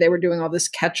suddenly they were doing all this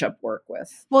catch-up work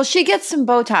with. Well, she gets some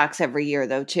Botox every year,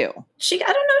 though, too. I don't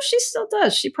know if she still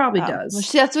does. She probably does. Well,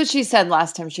 that's what she said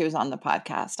last time she was on the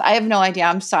podcast. I have no idea.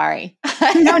 I'm sorry.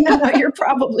 No, you're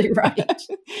probably right.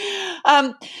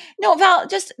 No, Val,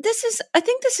 I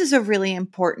think this is a really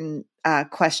important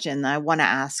question that I want to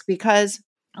ask because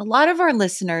a lot of our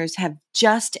listeners have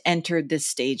just entered this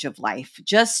stage of life,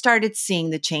 just started seeing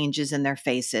the changes in their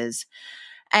faces.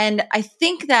 And I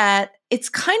think that it's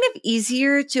kind of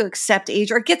easier to accept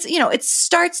age, or it gets, it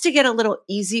starts to get a little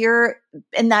easier.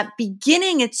 In that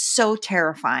beginning, it's so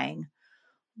terrifying.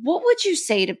 What would you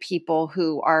say to people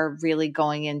who are really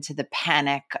going into the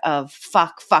panic of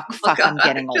fuck, I'm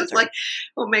getting older? Just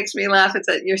what makes me laugh is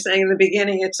that you're saying in the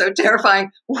beginning, it's so terrifying.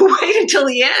 Wait until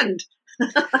the end.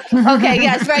 Okay,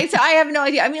 yes, right. So I have no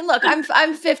idea. I mean, look,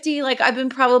 I'm 50. I've been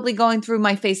probably going through,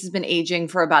 my face has been aging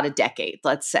for about a decade,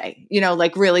 let's say,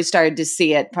 really started to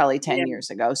see it probably 10 years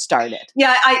ago, started.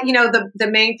 Yeah. The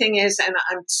main thing is, and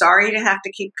I'm sorry to have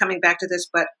to keep coming back to this,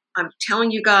 but I'm telling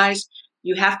you guys,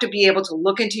 You have to be able to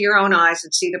look into your own eyes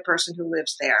and see the person who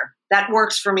lives there. That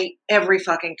works for me every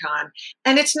fucking time.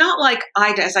 And it's not like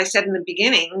as I said in the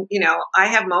beginning, I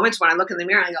have moments when I look in the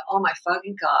mirror and I go, oh my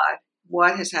fucking God,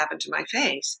 what has happened to my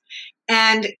face?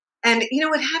 And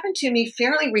it happened to me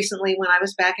fairly recently when I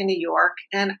was back in New York.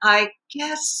 And I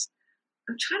guess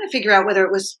I'm trying to figure out whether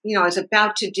it was, I was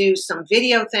about to do some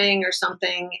video thing or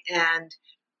something. And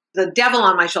the devil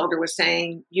on my shoulder was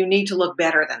saying, you need to look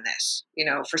better than this.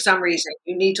 For some reason,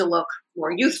 you need to look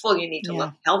more youthful. You need to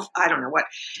look healthy. I don't know what.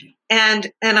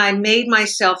 And I made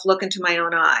myself look into my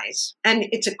own eyes. And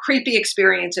it's a creepy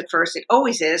experience at first. It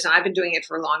always is. And I've been doing it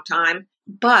for a long time.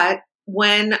 But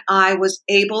when I was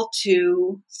able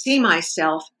to see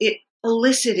myself, it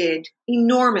elicited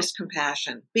enormous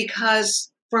compassion,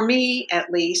 because for me,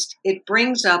 at least, it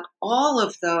brings up all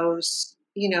of those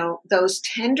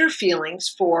tender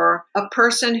feelings for a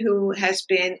person who has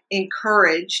been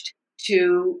encouraged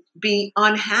to be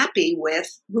unhappy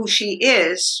with who she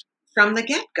is from the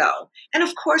get-go. And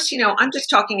of course, I'm just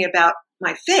talking about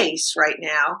my face right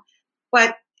now,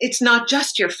 but it's not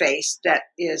just your face that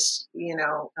is,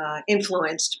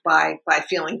 influenced by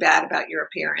feeling bad about your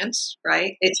appearance,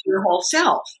 right? It's your whole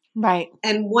self. Right.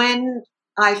 And when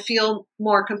I feel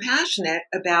more compassionate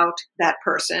about that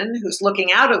person who's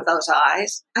looking out of those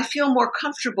eyes, I feel more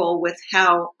comfortable with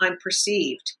how I'm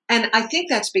perceived. And I think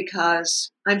that's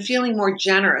because I'm feeling more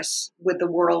generous with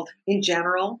the world in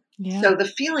general. Yeah. So the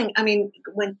feeling,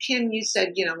 when Kim, you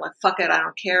said, like, fuck it, I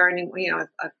don't care. And,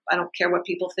 I don't care what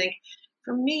people think.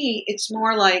 For me, it's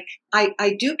more like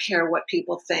I do care what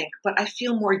people think, but I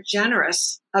feel more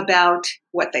generous about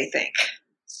what they think.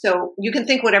 So you can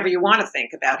think whatever you want to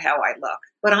think about how I look,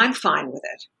 but I'm fine with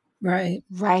it. Right.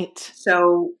 Right.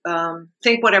 So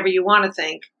think whatever you want to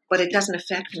think, but it doesn't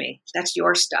affect me. That's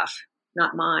your stuff,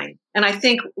 not mine. And I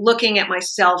think looking at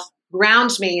myself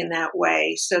grounds me in that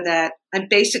way, so that I'm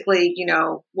basically,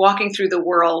 walking through the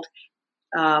world,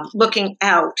 looking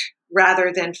out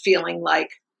rather than feeling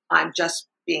like I'm just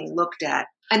being looked at.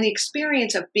 And the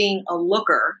experience of being a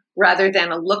looker rather than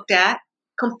a looked at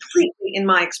completely, in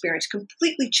my experience,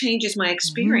 completely changes my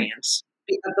experience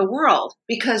of the world,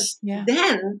 because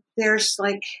then there's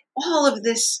like all of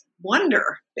this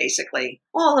wonder, basically,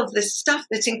 all of this stuff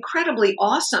that's incredibly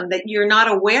awesome that you're not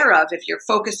aware of if you're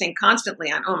focusing constantly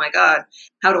on, oh my God,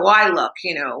 how do I look?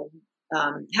 How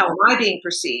am I being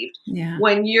perceived? Yeah.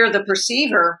 When you're the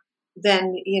perceiver,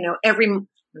 then,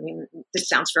 this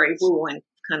sounds very woo and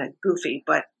kind of goofy,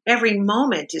 but every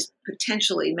moment is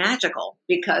potentially magical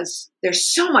because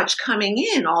there's so much coming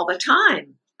in all the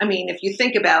time. If you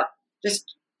think about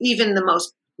just even the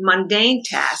most mundane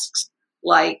tasks,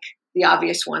 like the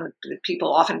obvious one that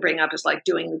people often bring up is like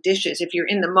doing the dishes. If you're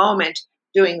in the moment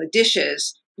doing the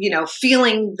dishes,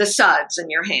 feeling the suds in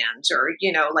your hands, or,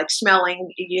 like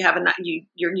smelling,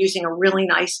 you're using a really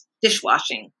nice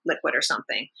dishwashing liquid or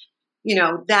something,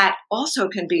 that also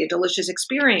can be a delicious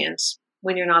experience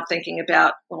when you're not thinking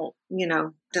about, well,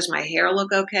 does my hair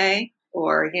look okay?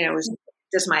 Or,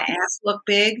 does my ass look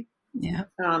big? Yeah.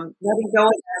 Letting go of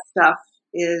that stuff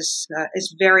is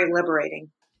very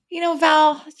liberating.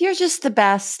 Val, you're just the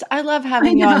best. I love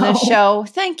having you on this show.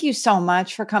 Thank you so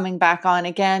much for coming back on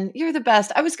again. You're the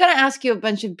best. I was going to ask you a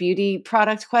bunch of beauty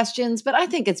product questions, but I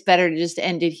think it's better to just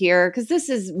end it here because this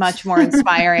is much more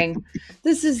inspiring.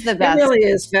 This is the best. It really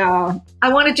is, Val.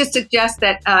 I want to just suggest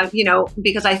that,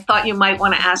 because I thought you might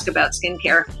want to ask about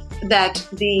skincare, that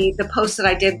the post that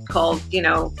I did called,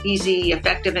 easy,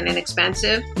 effective, and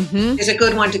inexpensive is a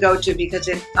good one to go to, because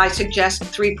I suggest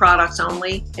 3 products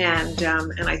only. And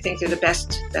I think they're the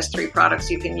best 3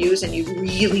 products you can use. And you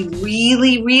really,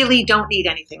 really, really don't need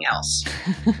anything else.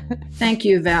 Thank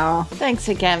you, Val. Thanks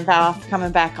again, Val, for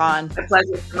coming back on. A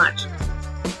pleasure so much.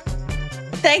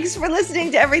 Thanks for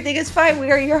listening to Everything is Fine.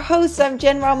 We are your hosts. I'm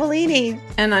Jen Romolini.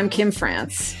 And I'm Kim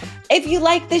France. If you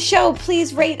like the show,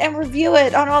 please rate and review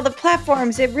it on all the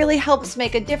platforms. It really helps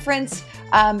make a difference,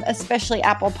 especially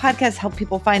Apple Podcasts help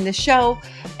people find the show.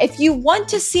 If you want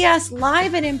to see us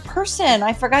live and in person,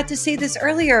 I forgot to say this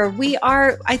earlier,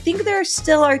 I think there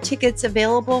still are tickets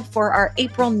available for our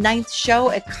April 9th show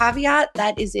at Caveat.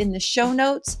 That is in the show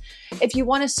notes. If you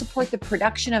want to support the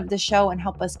production of the show and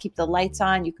help us keep the lights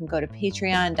on, you can go to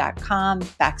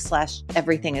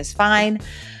patreon.com/everythingisfine.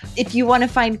 If you want to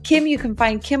find Kim, you can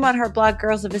find Kim on her blog,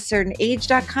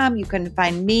 girlsofacertainage.com. You can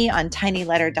find me on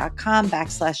tinyletter.com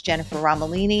 /Jennifer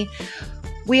Romolini.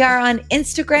 We are on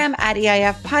Instagram at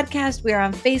EIF Podcast. We are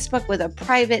on Facebook with a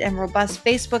private and robust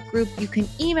Facebook group. You can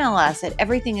email us at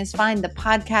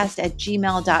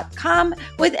everythingisfinethepodcast@gmail.com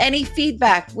with any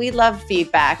feedback. We love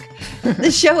feedback.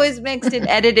 The show is mixed and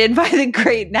edited by the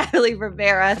great Natalie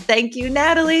Rivera. Thank you,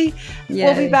 Natalie. Yay.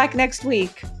 We'll be back next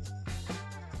week.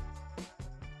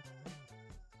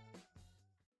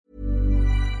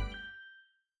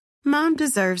 Mom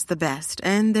deserves the best,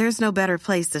 and there's no better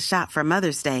place to shop for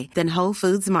Mother's Day than Whole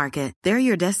Foods Market. They're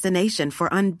your destination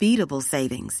for unbeatable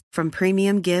savings, from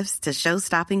premium gifts to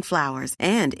show-stopping flowers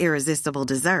and irresistible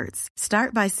desserts.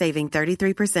 Start by saving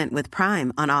 33% with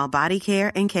Prime on all body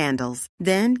care and candles.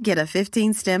 Then get a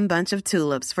 15-stem bunch of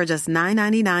tulips for just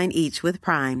 $9.99 each with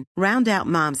Prime. Round out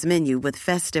Mom's menu with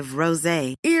festive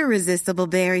rosé, irresistible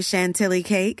berry chantilly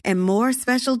cake, and more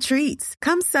special treats.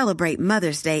 Come celebrate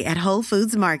Mother's Day at Whole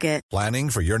Foods Market. Planning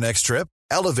for your next trip?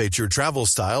 Elevate your travel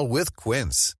style with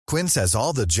Quince. Quince has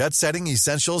all the jet-setting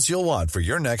essentials you'll want for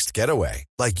your next getaway,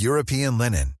 like European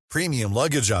linen, premium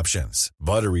luggage options,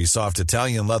 buttery soft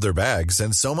Italian leather bags,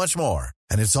 and so much more.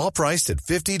 And it's all priced at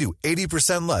 50 to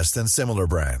 80% less than similar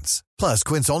brands. Plus,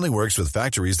 Quince only works with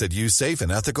factories that use safe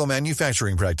and ethical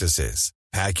manufacturing practices.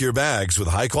 Pack your bags with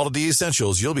high-quality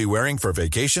essentials you'll be wearing for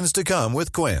vacations to come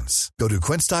with Quince. Go to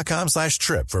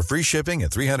quince.com/trip for free shipping and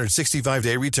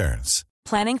 365-day returns.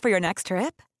 Planning for your next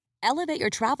trip? Elevate your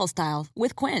travel style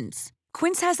with Quince.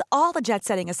 Quince has all the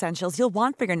jet-setting essentials you'll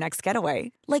want for your next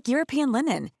getaway, like European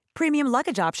linen, premium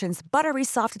luggage options, buttery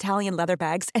soft Italian leather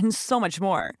bags, and so much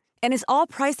more. And is all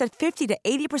priced at 50 to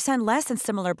 80% less than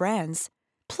similar brands.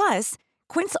 Plus,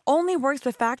 Quince only works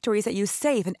with factories that use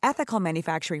safe and ethical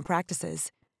manufacturing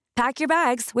practices. Pack your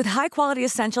bags with high-quality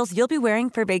essentials you'll be wearing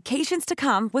for vacations to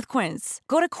come with Quince.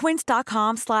 Go to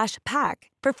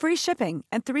quince.com/pack for free shipping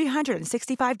and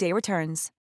 365-day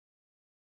returns.